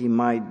 that He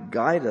might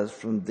guide us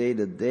from day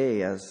to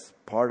day as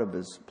part of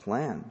His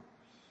plan.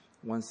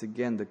 Once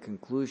again, the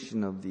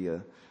conclusion of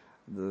the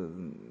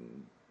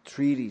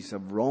treatise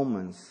of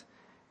Romans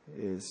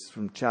is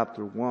from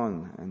chapter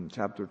 1 and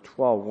chapter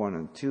 12, 1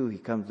 and 2. He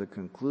comes to the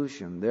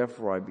conclusion,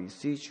 therefore I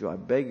beseech you, I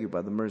beg you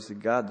by the mercy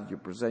of God, that you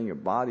present your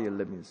body a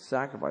living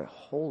sacrifice,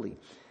 holy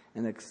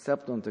and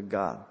acceptable unto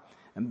God.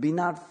 And be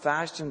not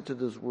fashioned to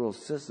this world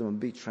system, and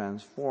be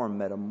transformed,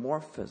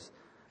 metamorphosed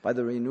by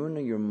the renewing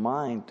of your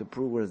mind, to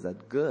prove what is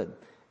that good,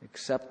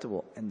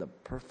 acceptable, and the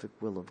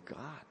perfect will of God.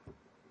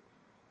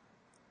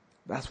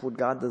 That's what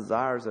God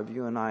desires of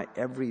you and I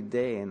every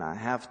day. And I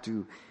have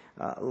to,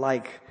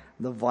 like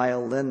the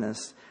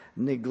violinist,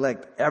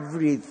 neglect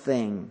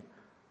everything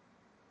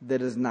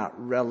that is not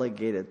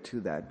relegated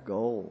to that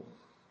goal.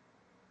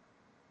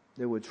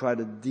 They would try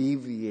to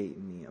deviate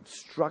me,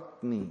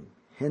 obstruct me,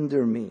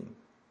 hinder me.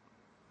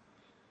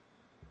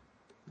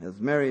 As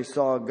Mary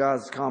saw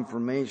God's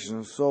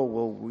confirmation, so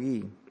will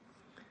we,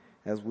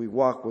 as we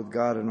walk with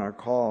God in our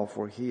call,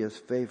 for He is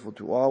faithful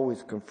to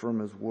always confirm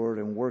His word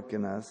and work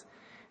in us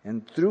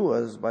and through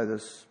us by the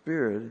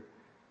Spirit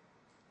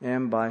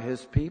and by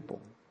His people.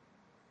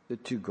 The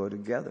two go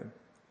together.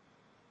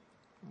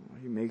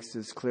 He makes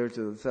this clear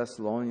to the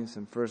Thessalonians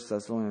in 1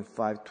 Thessalonians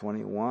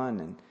 5:21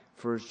 and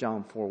 1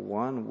 John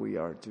 4:1. We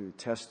are to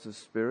test the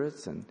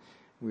spirits, and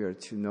we are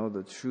to know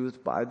the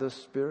truth by the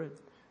Spirit.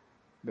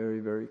 Very,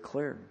 very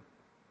clear.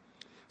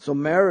 So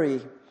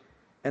Mary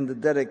and the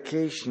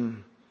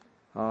dedication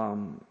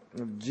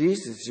of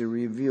Jesus, He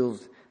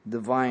reveals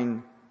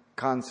divine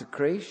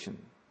consecration.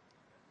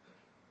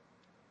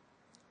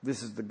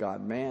 This is the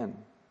God-man.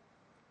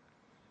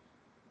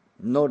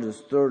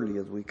 Notice thirdly,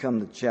 as we come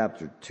to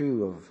chapter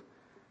 2 of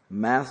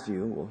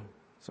Matthew,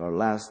 it's our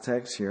last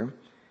text here,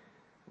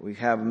 we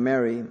have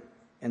Mary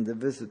and the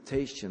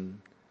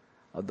visitation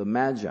of the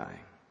Magi.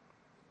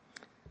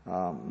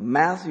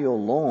 Matthew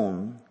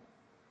alone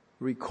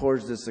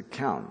records this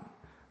account.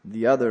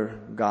 The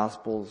other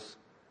Gospels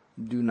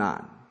do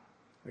not.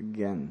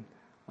 Again,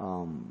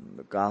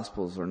 the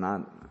Gospels are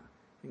not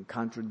in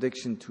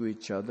contradiction to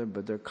each other,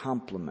 but they're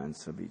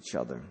complements of each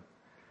other.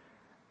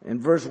 In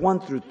verse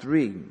 1 through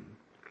 3,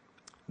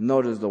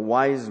 notice the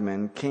wise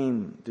men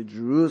came to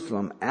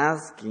Jerusalem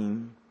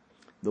asking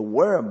the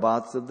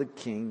whereabouts of the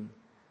King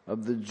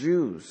of the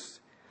Jews.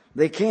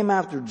 They came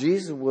after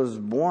Jesus was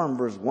born,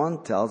 verse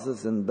 1 tells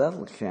us, in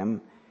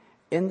Bethlehem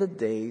in the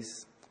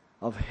days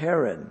of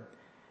Herod.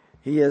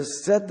 He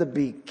is said to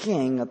be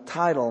king, a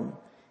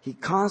title he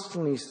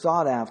constantly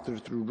sought after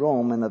through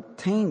Rome and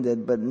obtained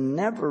it, but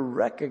never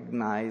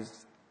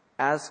recognized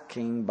as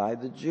king by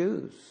the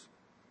Jews.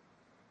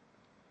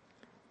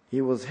 He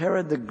was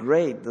Herod the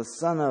Great, the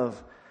son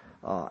of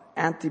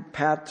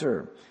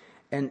Antipater,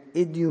 an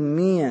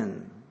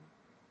Idumean.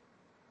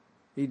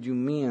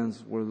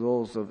 Idumeans were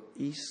those of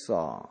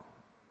Esau,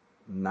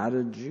 not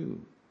a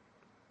Jew.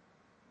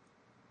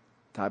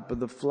 Type of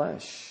the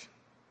flesh.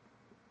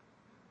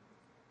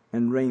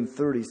 And reigned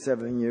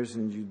 37 years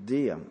in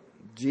Judea.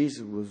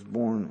 Jesus was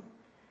born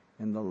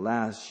in the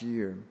last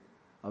year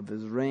of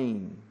his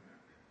reign.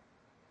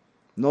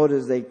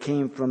 Notice they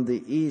came from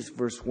the east,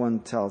 verse 1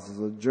 tells us,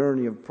 a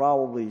journey of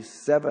probably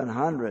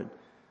 700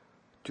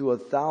 to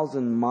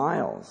 1,000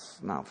 miles.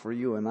 Now, for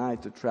you and I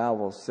to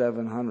travel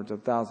 700 to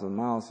 1,000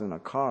 miles in a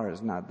car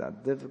is not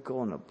that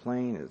difficult. In a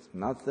plane, it's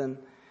nothing.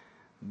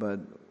 But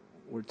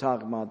we're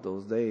talking about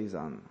those days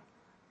on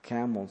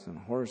camels and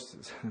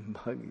horses and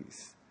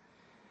buggies.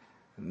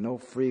 No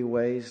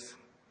freeways,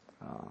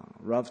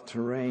 rough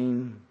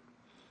terrain.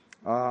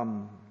 It's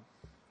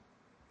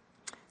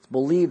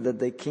believed that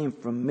they came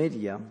from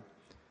Media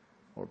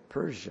or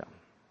Persia,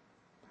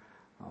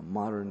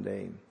 modern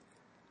day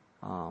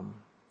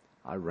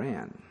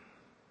Iran.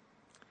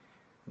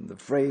 And the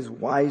phrase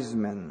wise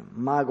men,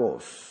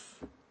 magos,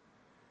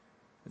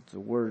 it's a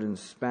word in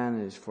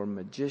Spanish for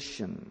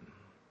magician.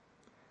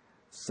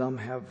 Some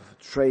have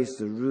traced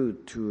the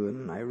root to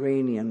an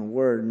Iranian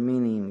word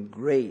meaning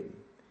great,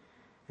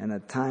 and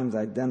at times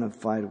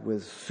identified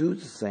with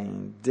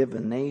soothsaying,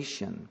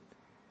 divination,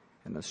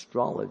 and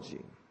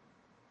astrology.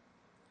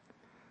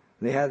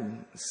 They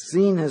had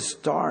seen his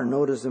star,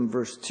 notice in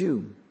verse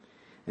 2,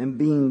 and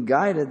being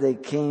guided, they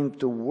came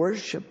to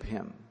worship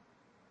him.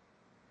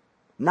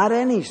 Not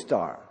any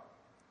star,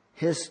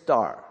 his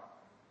star.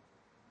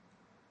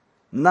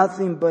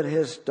 Nothing but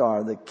his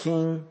star, the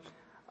King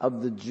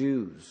of the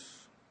Jews.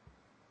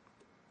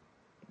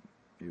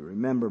 You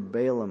remember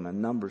Balaam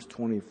in Numbers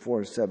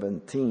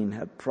 24:17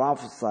 had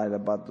prophesied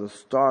about the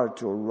star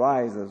to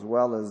arise, as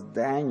well as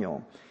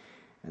Daniel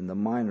and the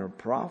minor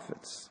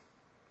prophets.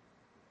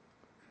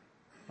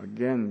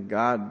 Again,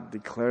 God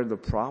declared the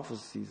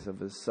prophecies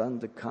of His Son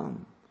to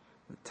come.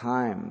 The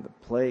time,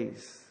 the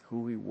place,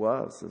 who He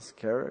was, His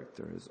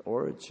character, His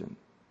origin,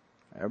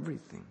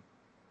 everything.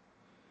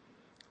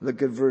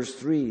 Look at verse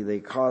 3.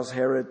 They caused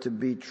Herod to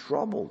be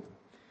troubled,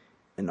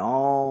 and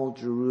all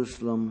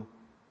Jerusalem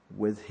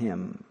with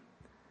him.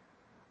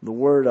 The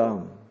word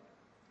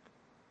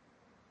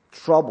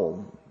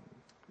trouble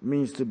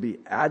means to be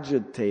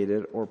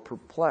agitated or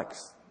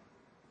perplexed.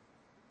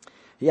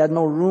 He had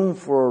no room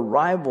for a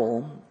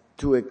rival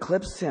to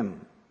eclipse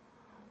him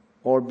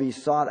or be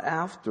sought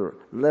after,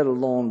 let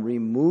alone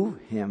remove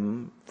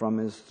him from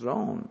his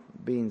throne,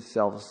 being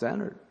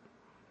self-centered.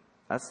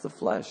 That's the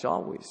flesh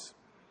always.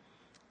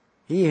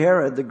 He,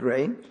 Herod the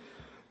Great,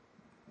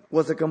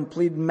 was a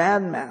complete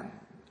madman,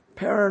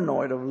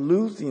 paranoid of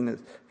losing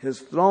his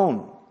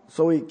throne.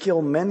 So he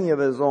killed many of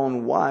his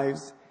own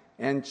wives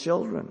and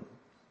children.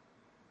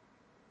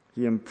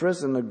 He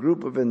imprisoned a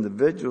group of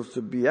individuals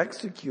to be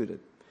executed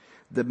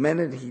the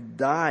minute he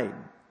died,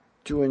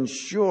 to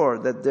ensure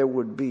that there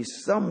would be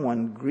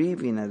someone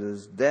grieving at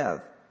his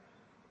death.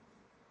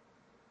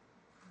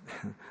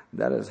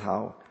 That is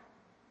how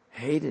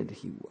hated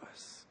he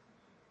was.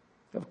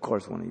 Of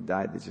course, when he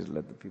died, they just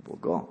let the people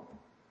go.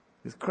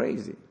 It's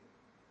crazy.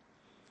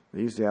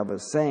 They used to have a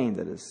saying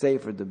that it's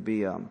safer to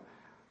be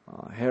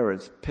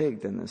Herod's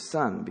pig than his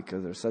son,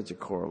 because there's such a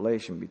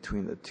correlation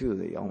between the two.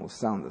 They almost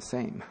sound the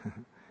same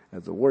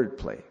as a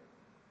wordplay.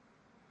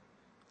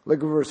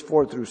 Look at verse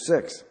 4 through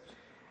 6.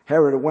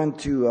 Herod went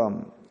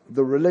to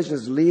the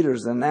religious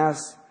leaders and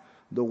asked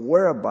the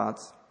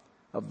whereabouts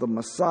of the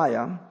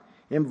Messiah.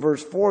 In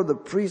verse 4, the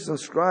priests and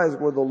scribes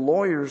were the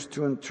lawyers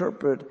to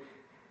interpret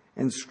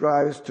and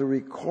scribes to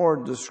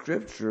record the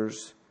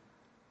scriptures.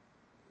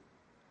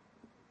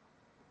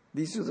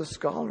 These are the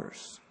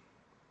scholars.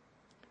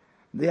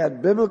 They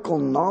had biblical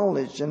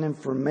knowledge and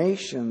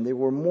information. They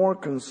were more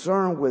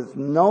concerned with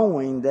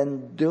knowing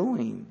than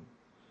doing.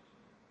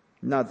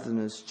 Nothing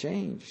has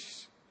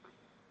changed.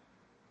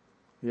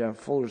 You have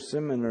Fuller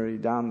Seminary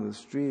down the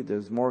street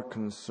is more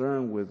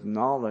concerned with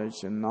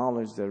knowledge, and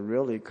knowledge that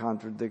really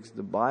contradicts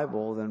the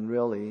Bible, than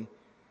really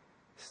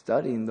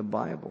studying the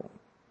Bible.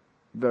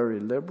 Very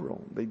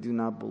liberal. They do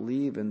not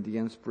believe in the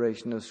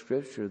inspiration of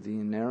Scripture, the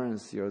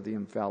inerrancy or the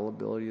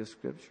infallibility of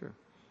Scripture.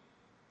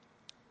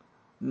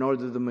 Nor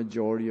do the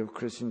majority of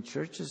Christian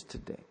churches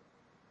today.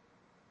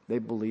 They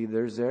believe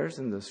there's errors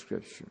in the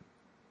Scripture.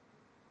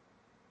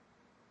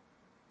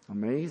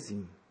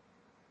 Amazing.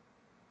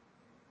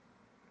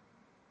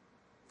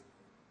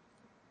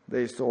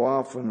 They so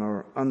often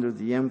are under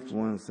the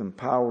influence and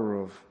power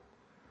of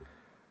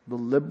the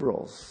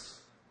liberals,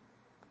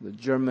 the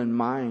German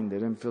mind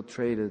that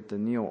infiltrated the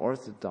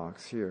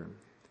neo-Orthodox here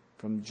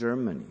from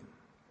Germany.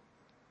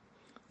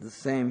 The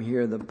same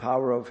here, the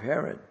power of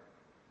Herod.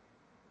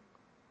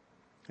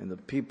 And the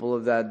people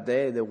of that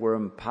day that were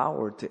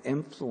empowered to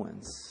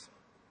influence.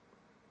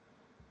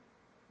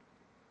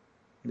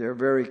 They're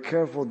very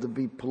careful to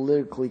be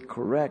politically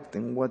correct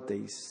in what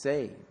they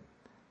say.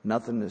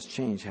 Nothing has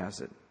changed,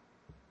 has it?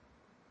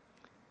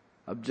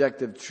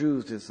 Objective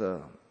truth is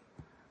a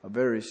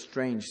very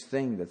strange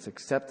thing that's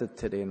accepted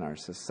today in our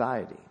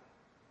society.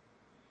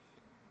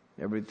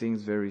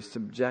 Everything's very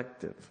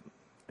subjective.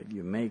 If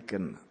you make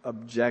an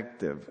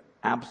objective,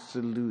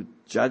 absolute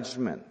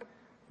judgment,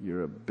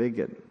 you're a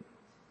bigot,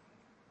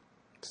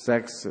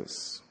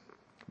 sexist,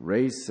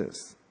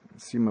 racist,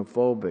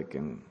 xenophobic,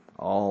 and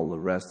all the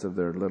rest of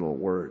their little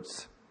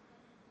words.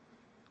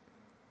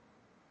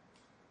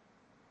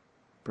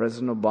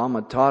 President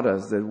Obama taught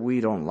us that we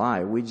don't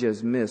lie. We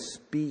just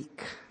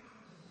misspeak.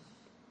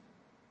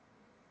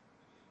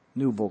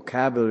 New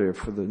vocabulary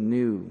for the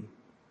new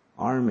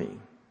army.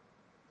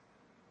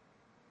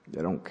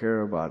 They don't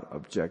care about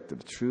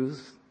objective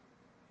truth.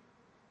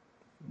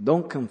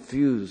 Don't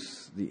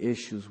confuse the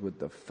issues with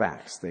the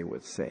facts, they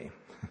would say.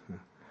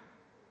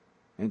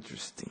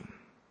 Interesting.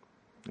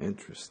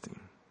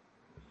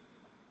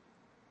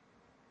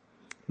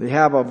 They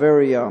have a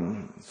very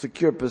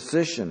secure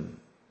position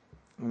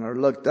and are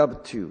looked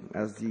up to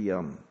as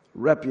the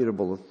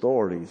reputable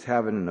authorities,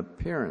 having an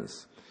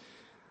appearance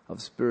of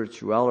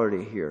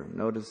spirituality here.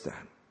 Notice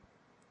that.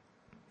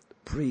 The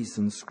priests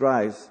and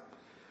scribes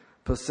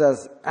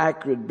possess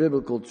accurate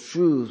biblical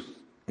truth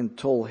and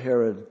told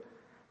Herod,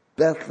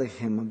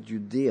 Bethlehem of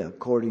Judea,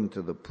 according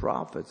to the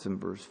prophets in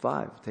verse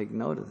 5. Take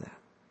note of that.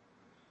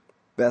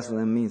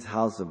 Bethlehem means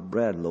house of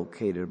bread,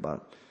 located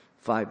about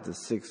 5 to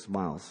 6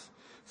 miles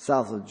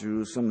south of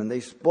Jerusalem. And they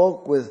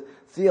spoke with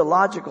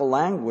theological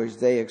language.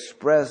 They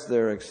expressed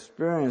their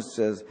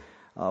experiences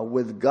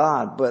with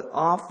God, but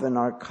often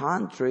are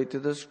contrary to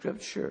the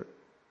Scripture.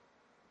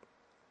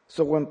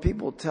 So when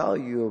people tell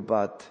you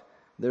about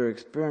their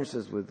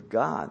experiences with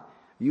God,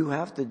 you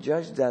have to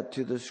judge that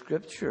to the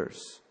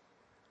Scriptures.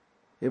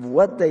 If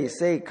what they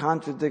say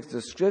contradicts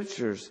the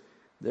Scriptures,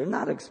 they're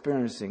not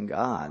experiencing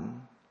God.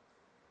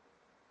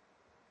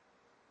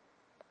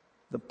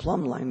 The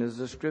plumb line is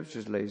the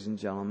Scriptures, ladies and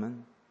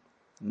gentlemen.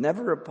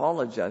 Never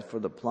apologize for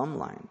the plumb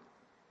line.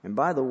 And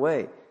by the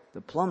way,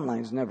 the plumb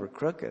line's never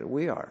crooked.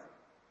 We are.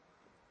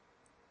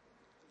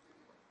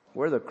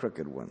 We're the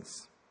crooked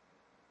ones.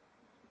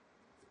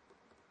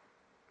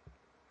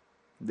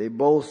 They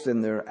boast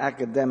in their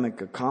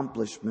academic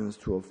accomplishments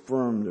to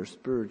affirm their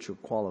spiritual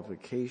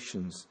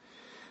qualifications.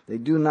 They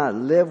do not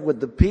live with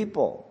the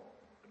people.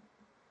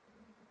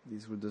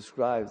 These were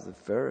described as the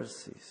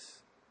Pharisees.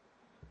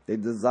 They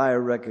desire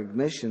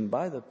recognition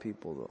by the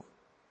people, though.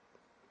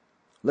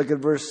 Look at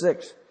verse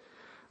 6.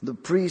 The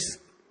priests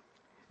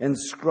and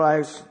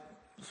scribes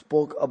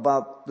spoke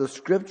about the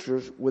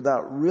Scriptures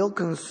without real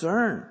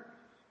concern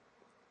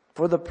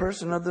for the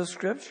person of the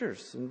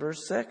Scriptures. In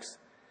verse 6.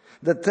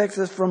 The text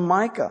is from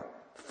Micah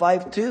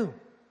 5:2.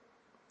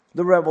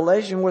 The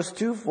revelation was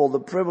twofold. The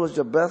privilege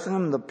of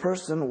Bethlehem, the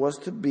person was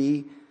to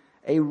be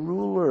a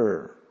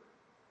ruler.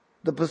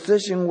 The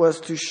position was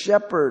to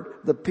shepherd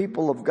the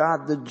people of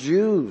God, the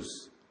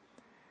Jews.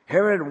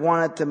 Herod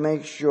wanted to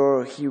make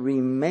sure he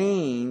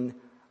remained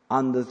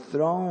on the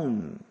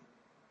throne.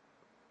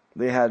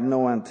 They had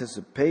no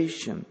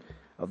anticipation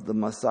of the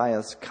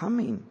Messiah's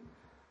coming.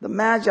 The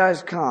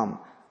Magi's come.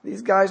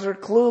 These guys are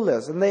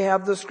clueless, and they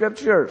have the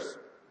Scriptures.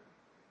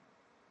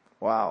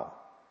 Wow.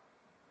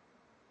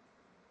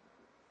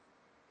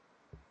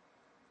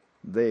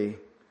 They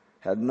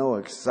had no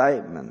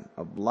excitement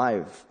of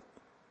life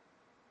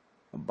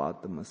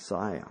about the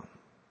Messiah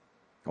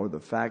or the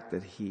fact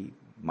that he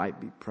might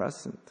be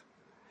present.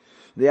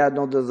 They had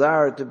no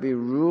desire to be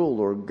ruled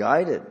or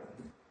guided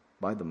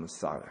by the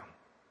Messiah.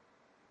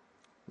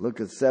 Look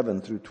at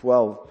 7 through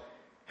 12.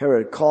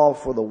 Herod called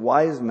for the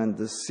wise men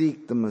to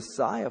seek the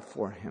Messiah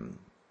for him.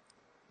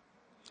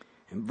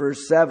 In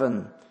verse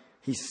 7,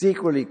 he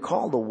secretly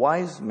called the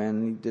wise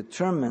men. He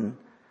determined,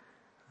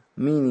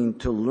 meaning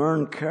to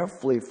learn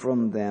carefully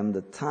from them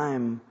the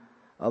time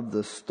of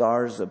the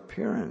star's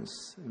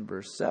appearance. In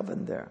verse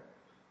 7 there.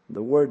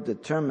 The word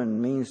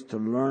determined means to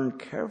learn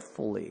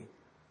carefully.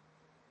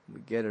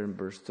 We get it in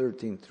verse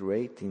 13 through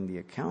 18, the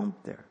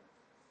account there.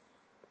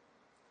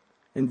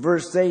 In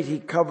verse 8, he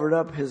covered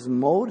up his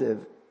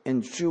motive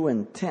and true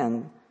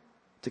intent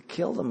to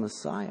kill the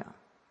Messiah.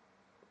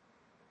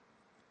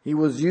 He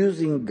was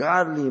using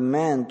godly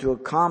men to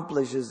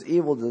accomplish his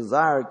evil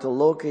desire to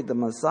locate the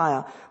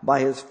Messiah by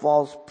his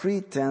false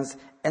pretense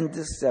and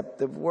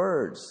deceptive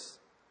words.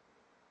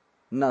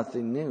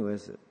 Nothing new,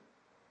 is it?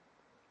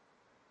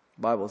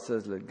 The Bible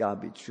says, let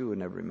God be true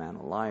and every man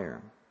a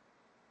liar.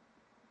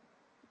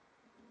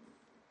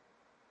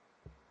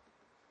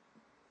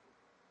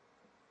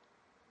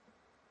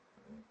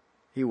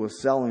 He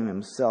was selling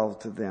himself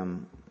to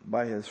them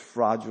by his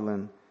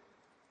fraudulent,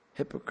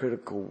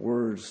 hypocritical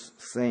words,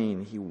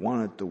 saying he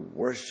wanted to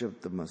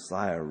worship the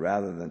Messiah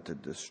rather than to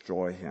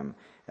destroy him,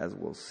 as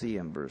we'll see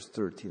in verse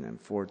 13 and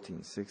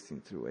 14,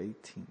 16 through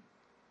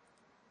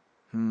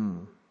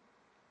 18.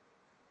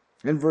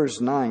 In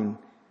verse 9,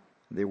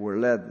 they were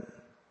led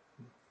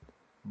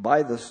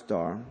by the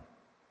star.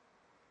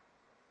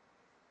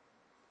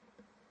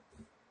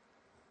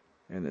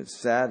 And it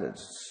said, it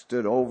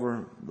stood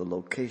over the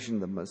location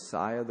of the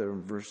Messiah there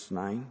in verse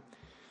 9.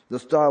 The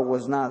star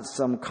was not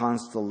some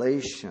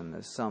constellation,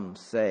 as some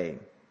say,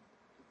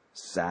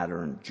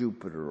 Saturn,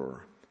 Jupiter,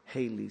 or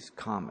Halley's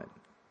Comet.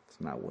 That's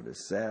not what it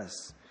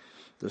says.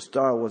 The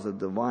star was a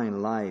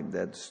divine light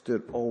that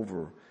stood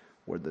over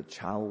where the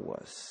child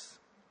was.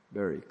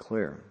 Very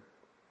clear.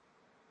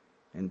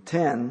 In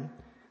 10,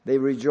 they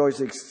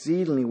rejoiced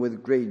exceedingly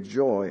with great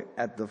joy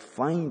at the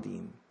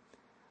finding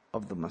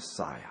of the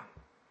Messiah.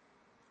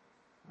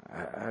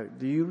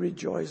 Do you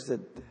rejoice that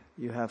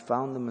you have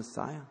found the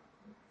Messiah?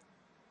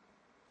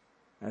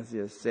 As he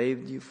has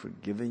saved you,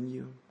 forgiven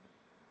you,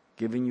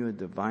 given you a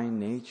divine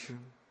nature,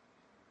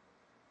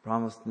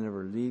 promised to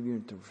never leave you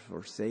and to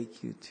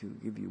forsake you, to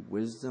give you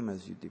wisdom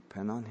as you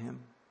depend on him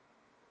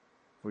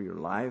for your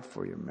life,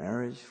 for your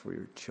marriage, for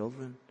your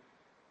children,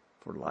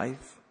 for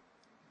life.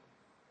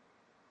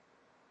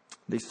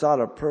 They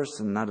sought a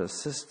person, not a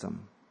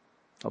system,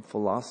 a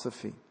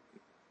philosophy.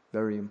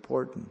 Very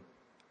important.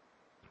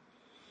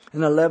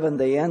 In 11,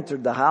 they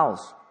entered the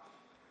house.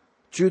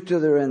 True to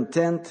their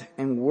intent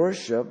and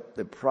worship,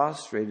 they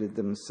prostrated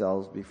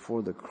themselves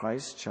before the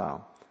Christ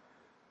child.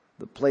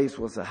 The place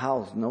was a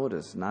house,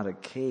 notice, not a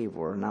cave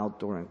or an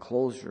outdoor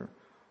enclosure,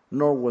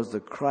 nor was the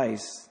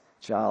Christ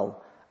child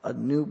a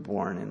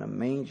newborn in a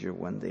manger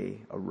when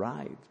they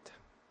arrived.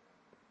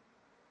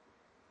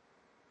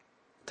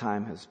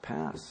 Time has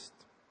passed.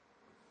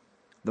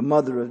 The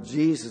mother of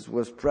Jesus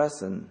was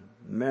present,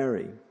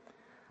 Mary.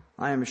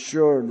 I am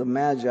sure the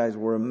Magi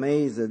were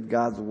amazed at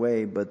God's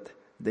way, but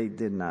they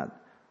did not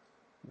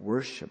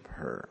worship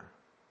her.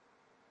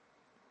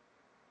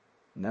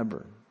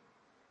 Never.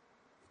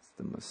 It's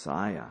the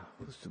Messiah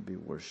who's to be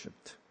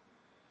worshipped.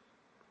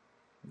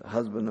 The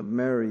husband of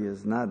Mary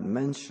is not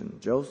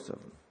mentioned, Joseph,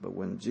 but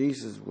when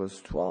Jesus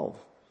was 12,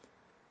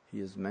 he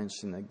is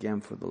mentioned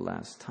again for the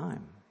last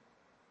time.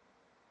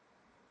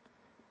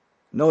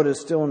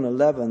 Notice still in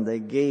 11, they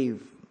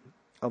gave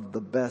of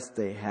the best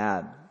they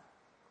had.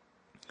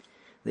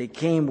 They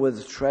came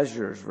with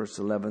treasures, verse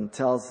 11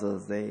 tells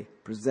us. They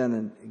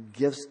presented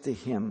gifts to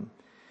him.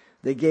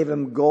 They gave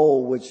him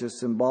gold, which is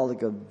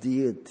symbolic of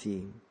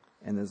deity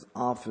and his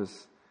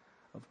office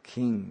of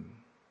king.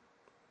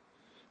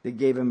 They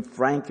gave him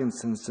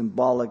frankincense,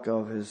 symbolic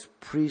of his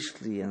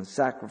priestly and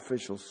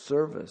sacrificial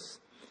service,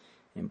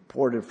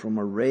 imported from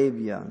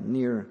Arabia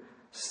near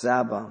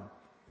Saba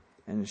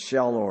and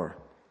Shalor.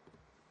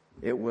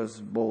 It was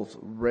both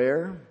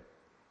rare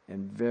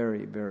and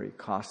very, very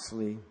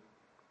costly.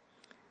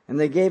 And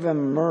they gave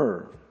him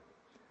myrrh,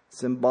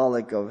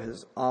 symbolic of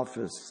his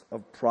office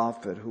of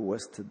prophet who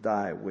was to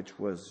die, which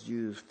was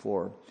used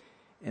for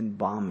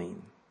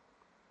embalming.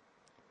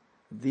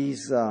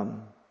 These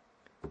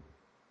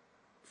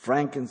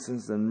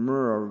frankincense and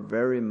myrrh are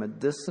very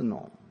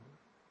medicinal.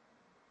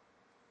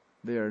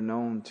 They are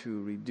known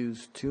to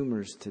reduce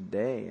tumors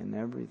today and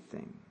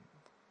everything.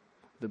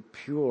 The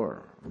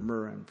pure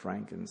myrrh and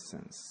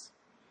frankincense.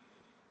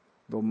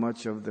 Though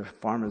much of the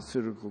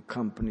pharmaceutical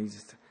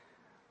companies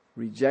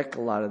reject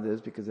a lot of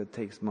this because it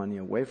takes money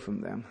away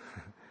from them.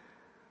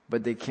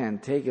 But they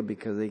can't take it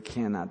because they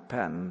cannot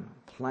patent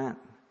plant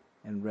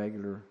and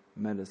regular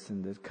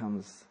medicine that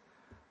comes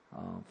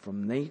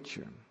from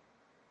nature.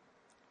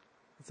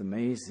 It's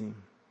amazing.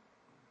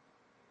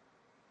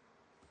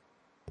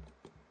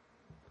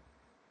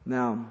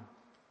 Now,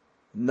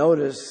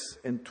 notice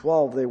in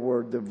 12 they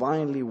were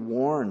divinely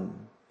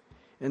warned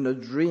in a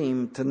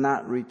dream to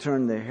not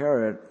return to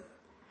Herod,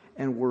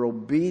 and were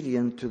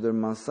obedient to their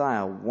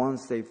Messiah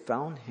once they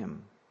found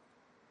him,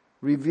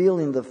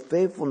 revealing the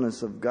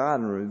faithfulness of God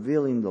and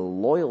revealing the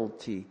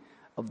loyalty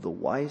of the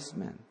wise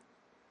men.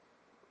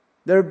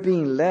 They're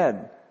being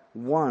led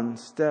one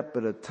step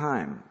at a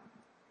time,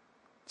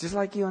 just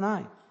like you and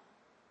I.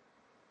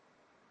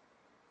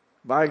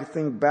 If I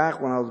think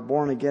back when I was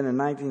born again in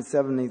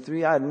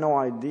 1973, I had no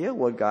idea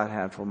what God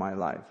had for my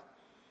life.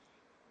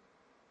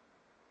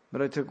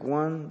 But I took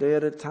one day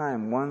at a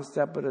time, one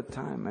step at a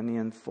time, and he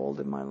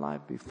unfolded my life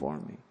before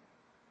me.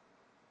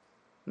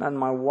 Not in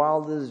my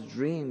wildest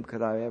dream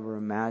could I ever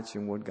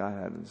imagine what God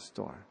had in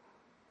store.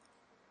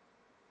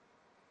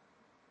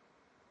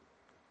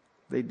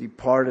 They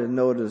departed,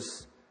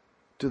 notice,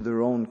 to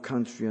their own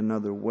country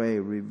another way,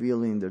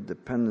 revealing their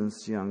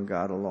dependency on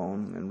God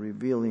alone and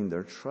revealing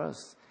their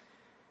trust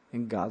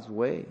in God's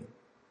way.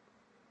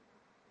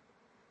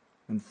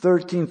 In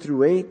 13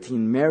 through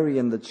 18, Mary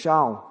and the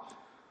child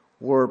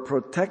were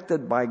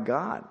protected by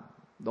God.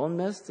 Don't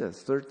miss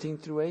this, 13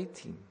 through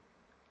 18.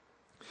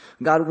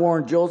 God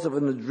warned Joseph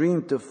in a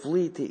dream to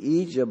flee to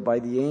Egypt by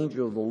the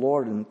angel of the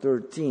Lord. In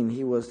 13,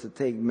 he was to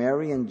take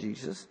Mary and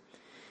Jesus.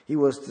 He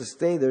was to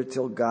stay there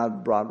till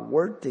God brought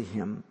word to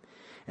him.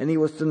 And he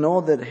was to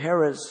know that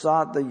Herod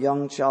sought the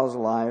young child's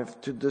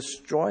life to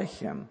destroy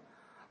him,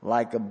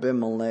 like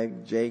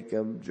Abimelech,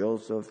 Jacob,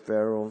 Joseph,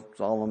 Pharaoh,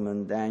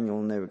 Solomon,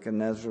 Daniel,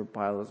 Nebuchadnezzar,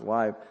 Pilate's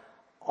wife.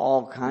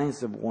 All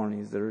kinds of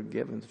warnings that are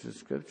given through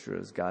Scripture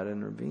as God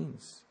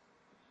intervenes.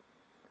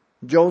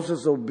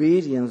 Joseph's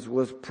obedience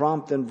was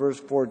prompt in verse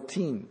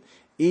 14.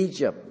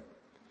 Egypt,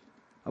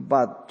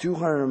 about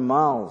 200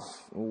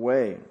 miles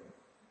away,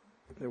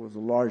 there was a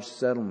large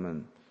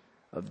settlement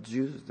of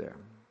Jews there.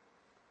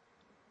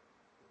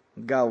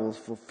 God was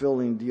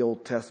fulfilling the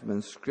Old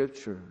Testament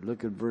Scripture.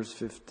 Look at verse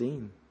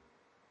 15.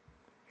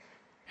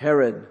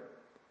 Herod,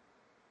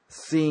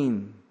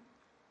 seeing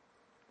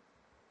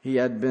he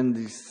had been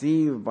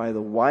deceived by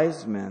the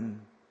wise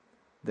men,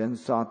 then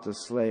sought to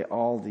slay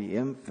all the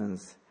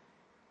infants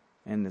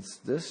in its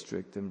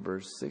district in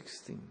verse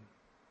 16.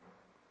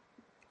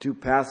 Two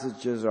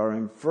passages are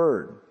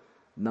inferred,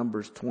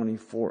 Numbers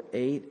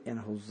 24:8 and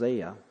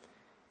Hosea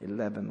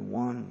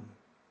 11:1.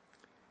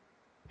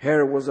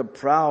 Herod was a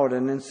proud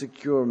and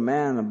insecure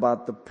man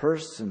about the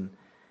person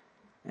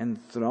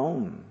and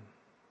throne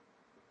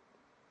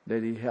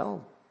that he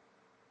held.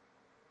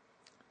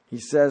 He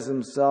says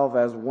himself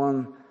as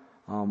one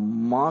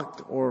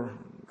mocked or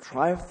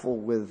trifle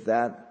with,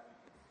 that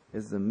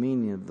is the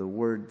meaning of the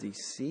word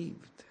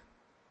deceived.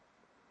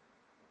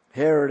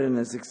 Herod, in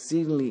his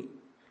exceedingly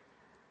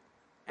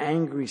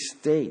angry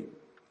state,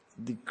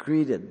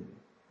 decreed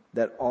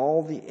that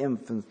all the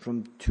infants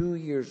from 2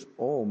 years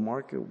old,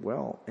 mark it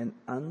well, and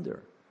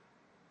under,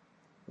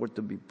 were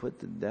to be put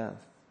to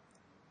death.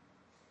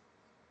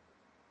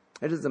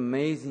 It is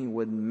amazing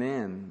what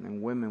men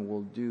and women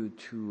will do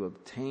to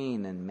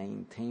obtain and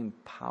maintain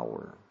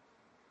power.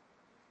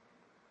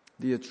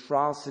 The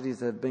atrocities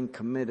that have been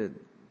committed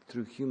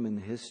through human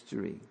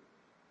history.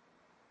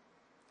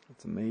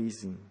 It's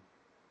amazing.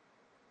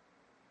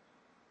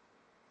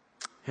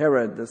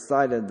 Herod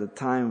decided the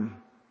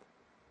time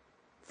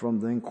from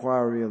the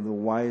inquiry of the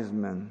wise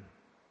men.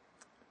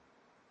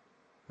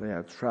 They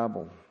had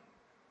traveled.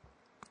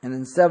 And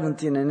in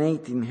 17 and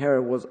 18,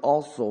 Herod was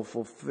also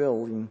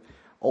fulfilling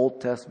Old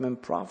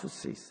Testament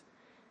prophecies.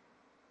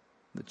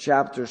 The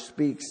chapter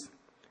speaks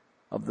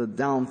of the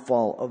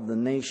downfall of the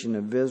nation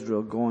of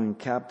Israel going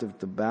captive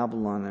to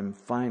Babylon and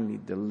finally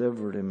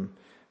delivered in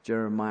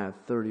Jeremiah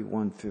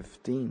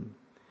 31:15.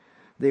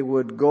 They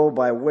would go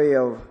by way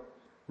of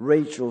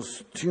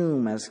Rachel's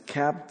tomb as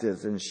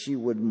captives, and she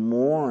would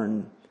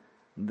mourn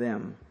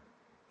them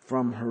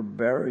from her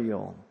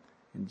burial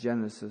in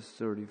Genesis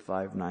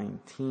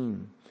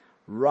 35:19.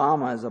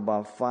 Ramah is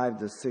about 5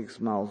 to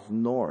 6 miles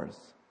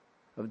north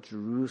of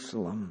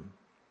Jerusalem.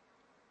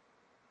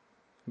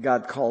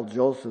 God called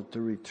Joseph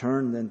to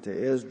return then to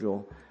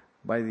Israel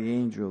by the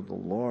angel of the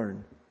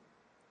Lord.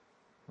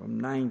 From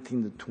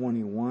 19 to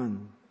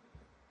 21.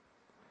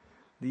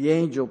 The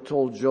angel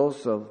told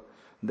Joseph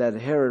that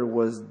Herod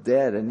was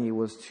dead and he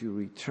was to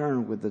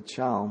return with the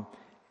child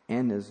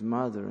and his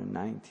mother in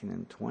 19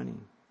 and 20.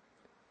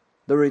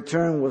 The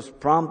return was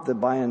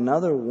prompted by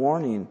another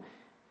warning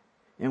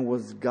and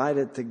was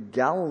guided to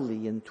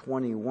Galilee in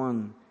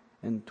 21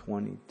 and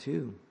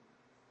 22.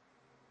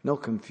 No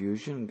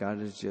confusion.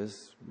 God is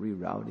just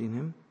rerouting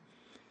him.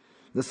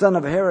 The son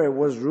of Herod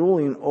was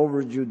ruling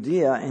over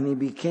Judea, and he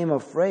became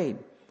afraid.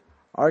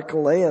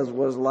 Archelaus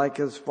was like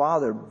his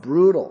father,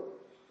 brutal.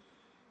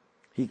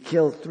 He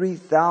killed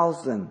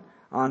 3,000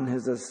 on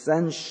his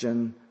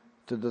ascension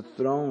to the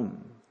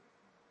throne.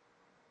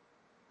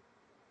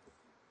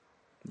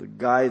 The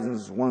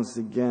guidance once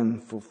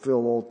again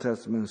fulfill Old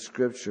Testament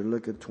scripture.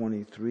 Look at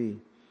 23.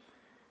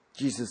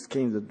 Jesus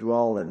came to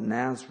dwell at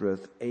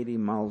Nazareth, 80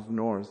 miles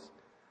north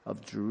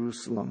of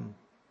Jerusalem.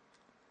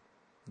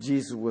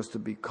 Jesus was to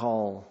be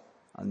called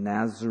a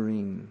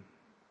Nazarene.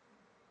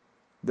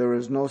 There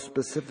is no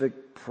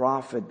specific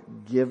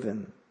prophet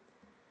given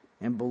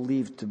and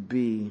believed to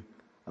be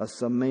a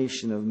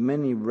summation of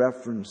many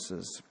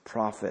references,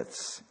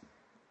 prophets,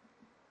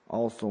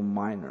 also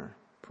minor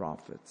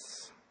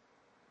prophets.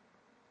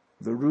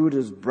 The root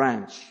is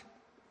branch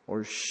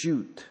or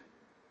shoot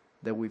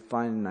that we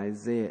find in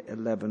Isaiah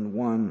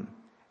 11:1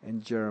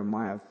 and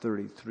Jeremiah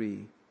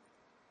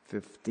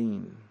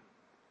 33:15.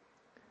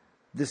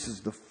 This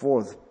is the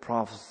fourth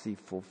prophecy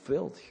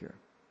fulfilled here.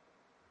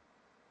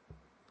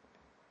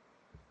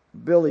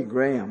 Billy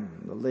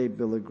Graham, the late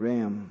Billy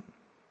Graham,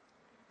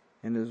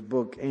 in his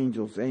book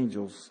Angels,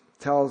 Angels,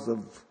 tells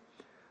of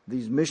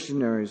these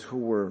missionaries who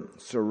were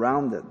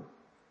surrounded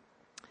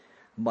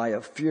by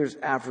a fierce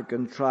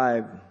African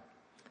tribe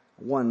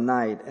one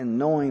night, and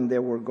knowing they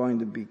were going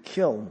to be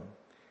killed,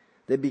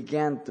 they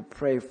began to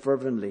pray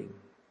fervently.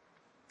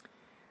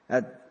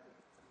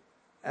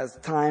 As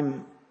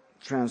time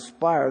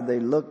transpired, they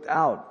looked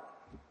out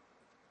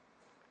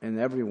and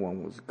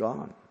everyone was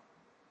gone.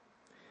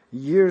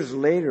 Years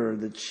later,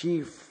 the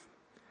chief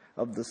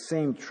of the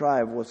same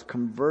tribe was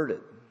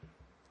converted.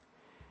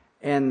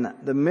 And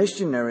the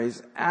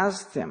missionaries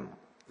asked him,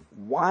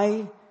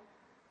 why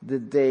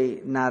did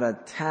they not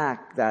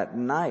attack that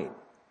night?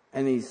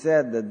 And he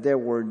said that there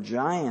were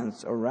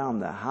giants around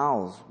the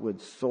house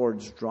with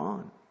swords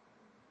drawn.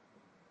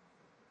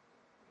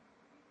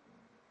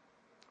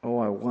 Oh,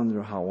 I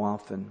wonder how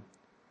often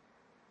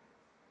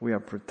we are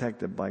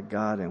protected by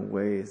God in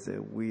ways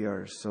that we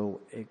are so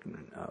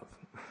ignorant of.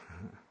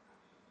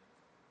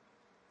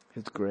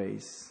 His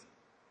grace.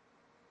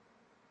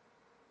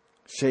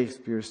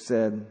 Shakespeare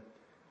said,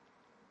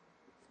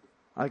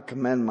 I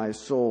commend my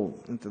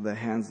soul into the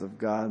hands of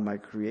God, my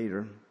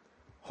Creator,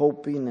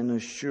 hoping and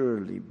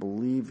assuredly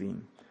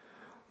believing,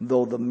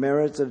 though the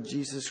merits of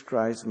Jesus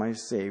Christ, my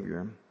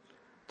Savior,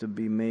 to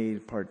be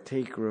made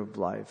partaker of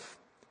life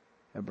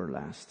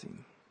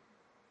everlasting.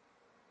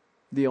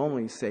 The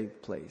only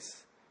safe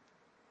place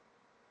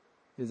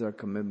is our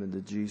commitment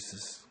to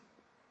Jesus.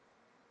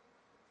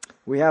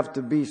 We have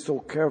to be so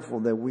careful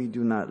that we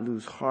do not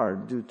lose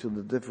heart due to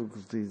the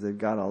difficulties that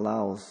God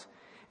allows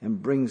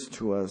and brings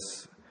to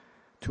us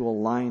to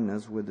align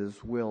us with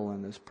His will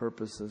and His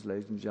purposes,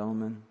 ladies and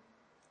gentlemen.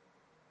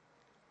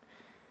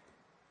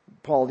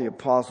 Paul the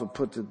Apostle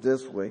puts it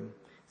this way,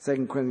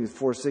 2 Corinthians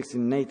 4:16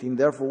 and 18,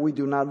 therefore we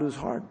do not lose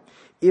heart.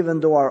 Even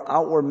though our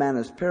outward man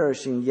is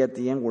perishing, yet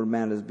the inward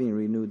man is being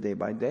renewed day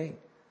by day.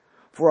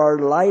 For our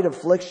light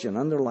affliction,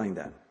 underline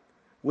that,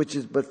 which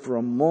is but for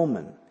a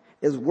moment,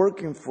 is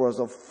working for us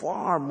a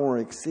far more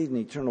exceeding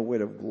eternal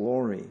weight of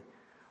glory,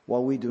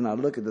 while we do not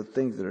look at the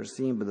things that are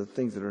seen, but the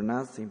things that are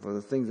not seen. For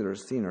the things that are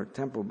seen are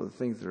temporal, but the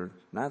things that are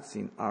not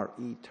seen are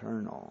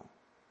eternal.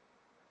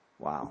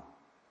 Wow.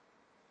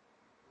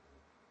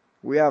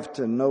 We have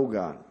to know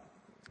God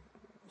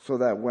so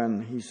that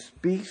when He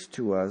speaks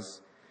to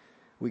us,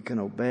 we can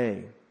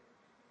obey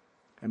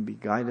and be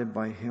guided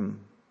by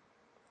Him.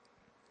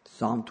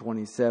 Psalm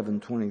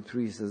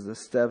 27:23 says, the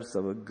steps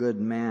of a good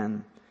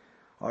man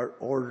are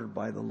ordered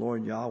by the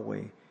Lord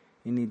Yahweh,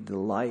 and He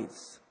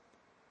delights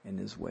in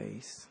His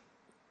ways.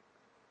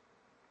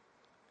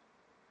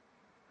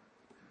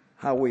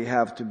 How we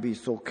have to be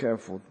so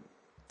careful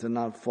to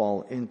not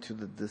fall into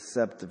the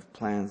deceptive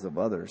plans of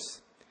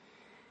others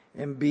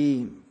and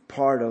be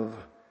part of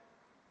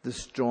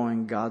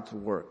destroying God's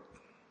work.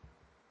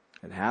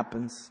 It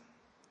happens.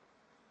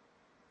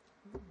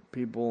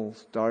 People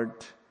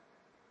start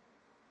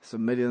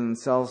submitting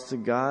themselves to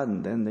God,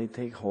 and then they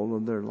take hold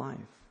of their life.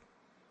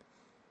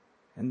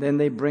 And then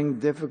they bring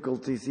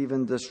difficulties,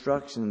 even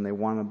destruction, and they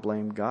want to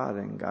blame God,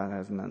 and God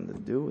has nothing to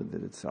do with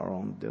it. It's our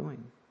own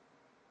doing.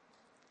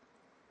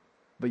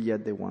 but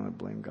yet they want to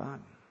blame God.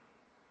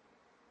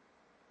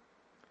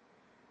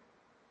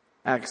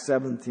 Acts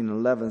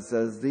 17:11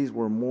 says, these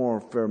were more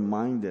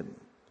fair-minded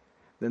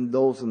than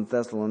those in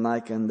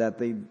Thessalonica, and that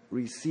they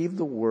received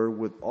the word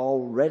with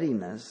all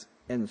readiness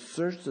and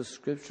searched the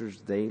scriptures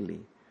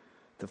daily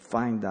to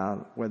find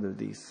out whether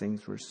these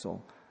things were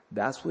so.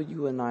 That's what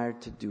you and I are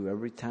to do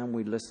every time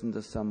we listen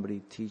to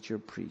somebody teach or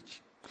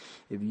preach.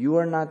 If you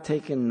are not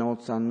taking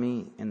notes on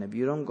me, and if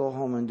you don't go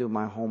home and do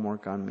my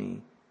homework on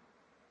me,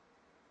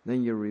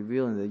 then you're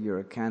revealing that you're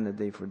a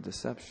candidate for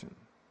deception.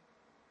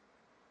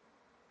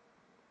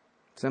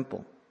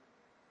 Simple.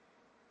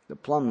 The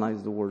plumb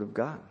lies the Word of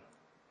God.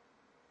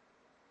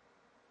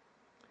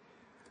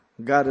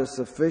 God is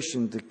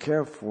sufficient to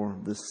care for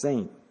the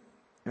saint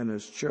and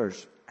His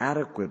church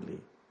adequately.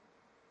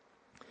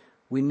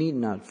 We need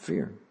not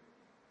fear.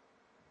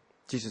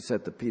 Jesus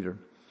said to Peter,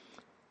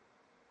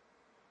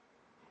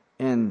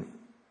 and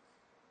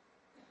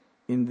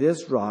in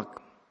this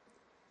rock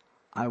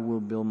I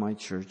will build my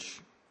church,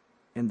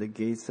 and the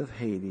gates of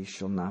Hades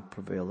shall not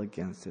prevail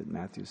against it.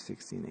 Matthew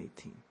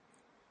 16:18.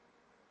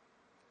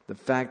 The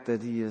fact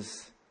that He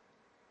is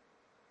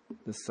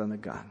the Son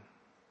of God,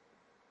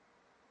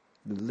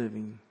 the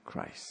living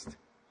Christ.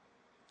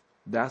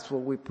 That's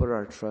what we put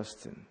our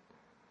trust in.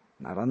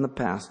 Not on the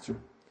pastor,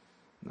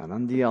 not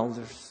on the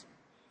elders,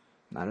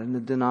 not in the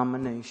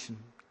denomination,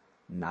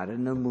 not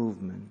in the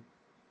movement,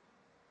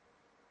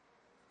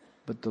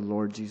 but the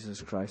Lord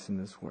Jesus Christ and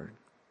His Word.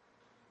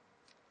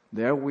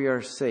 There we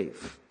are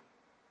safe.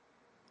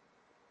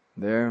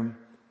 There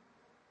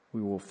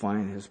we will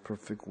find His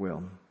perfect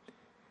will.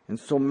 And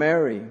so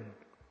Mary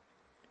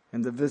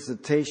and the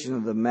visitation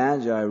of the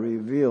Magi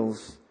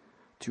reveals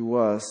to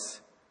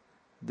us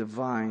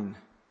divine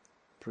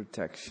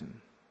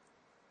protection.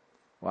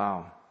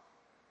 Wow.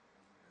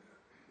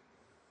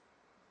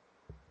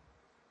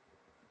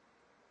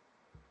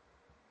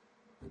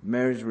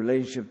 Mary's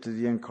relationship to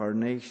the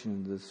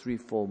incarnation, the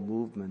threefold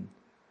movement,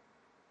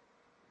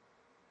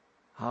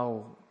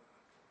 how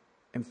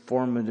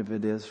informative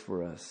it is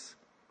for us,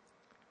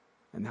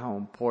 and how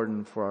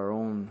important for our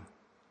own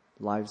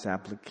life's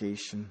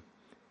application.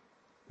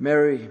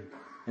 Mary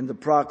and the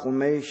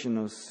proclamation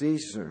of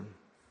Caesar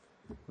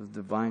was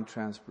divine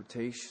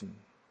transportation.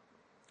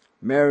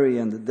 Mary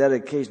and the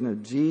dedication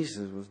of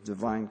Jesus was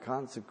divine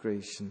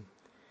consecration.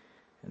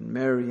 And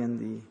Mary and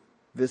the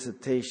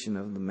visitation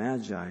of the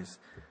Magi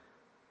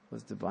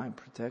was divine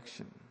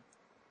protection.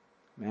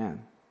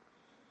 Man,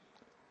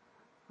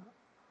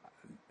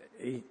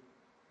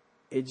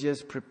 it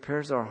just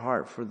prepares our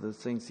heart for the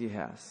things He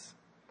has.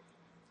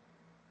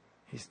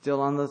 He's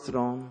still on the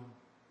throne.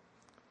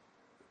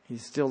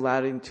 He's still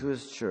adding to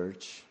His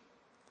church.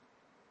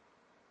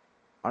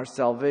 Our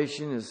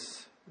salvation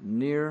is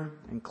near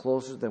and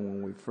closer than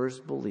when we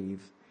first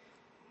believed.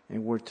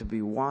 And we're to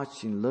be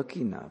watching,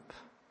 looking up,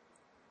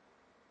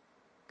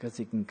 because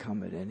He can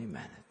come at any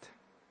minute.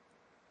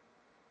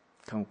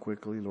 Come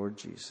quickly, Lord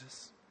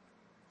Jesus.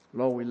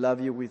 Lord, we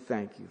love You. We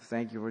thank You.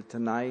 Thank You for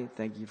tonight.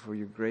 Thank You for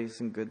Your grace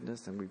and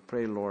goodness. And we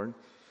pray, Lord,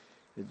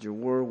 that Your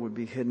word would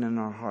be hidden in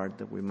our heart,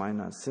 that we might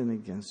not sin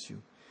against You.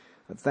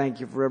 I thank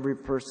You for every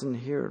person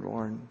here,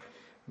 Lord.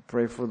 We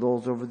pray for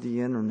those over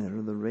the internet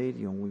or the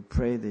radio, and we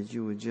pray that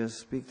You would just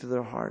speak to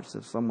their hearts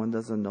if someone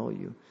doesn't know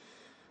You,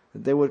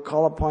 that they would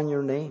call upon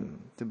Your name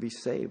to be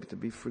saved, to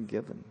be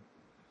forgiven.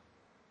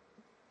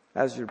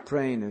 As you're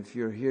praying, if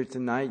you're here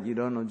tonight, you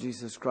don't know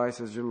Jesus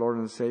Christ as your Lord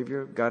and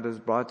Savior, God has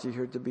brought you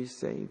here to be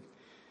saved.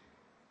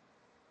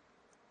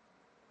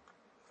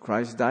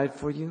 Christ died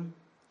for you.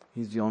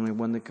 He's the only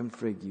one that can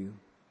forgive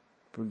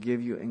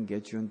you, and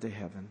get you into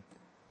heaven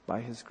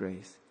by His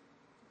grace.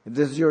 If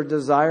this is your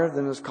desire,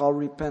 then it's called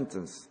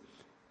repentance.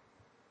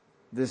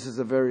 This is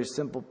a very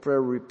simple prayer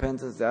of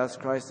repentance, to ask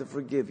Christ to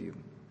forgive you,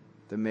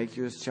 to make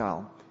you His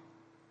child.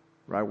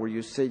 Right where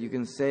you sit, you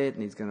can say it,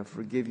 and He's going to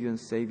forgive you and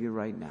save you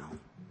right now.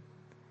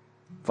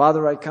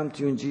 Father, I come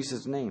to You in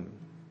Jesus' name.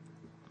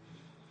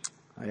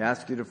 I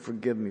ask You to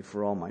forgive me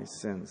for all my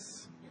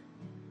sins.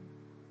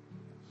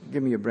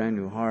 Give me a brand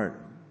new heart.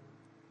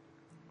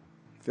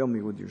 Fill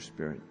me with Your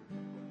Spirit.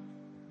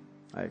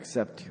 I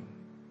accept You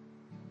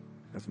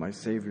as my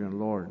Savior and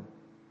Lord.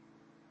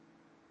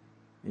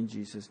 In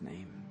Jesus'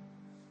 name,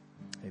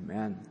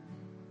 amen.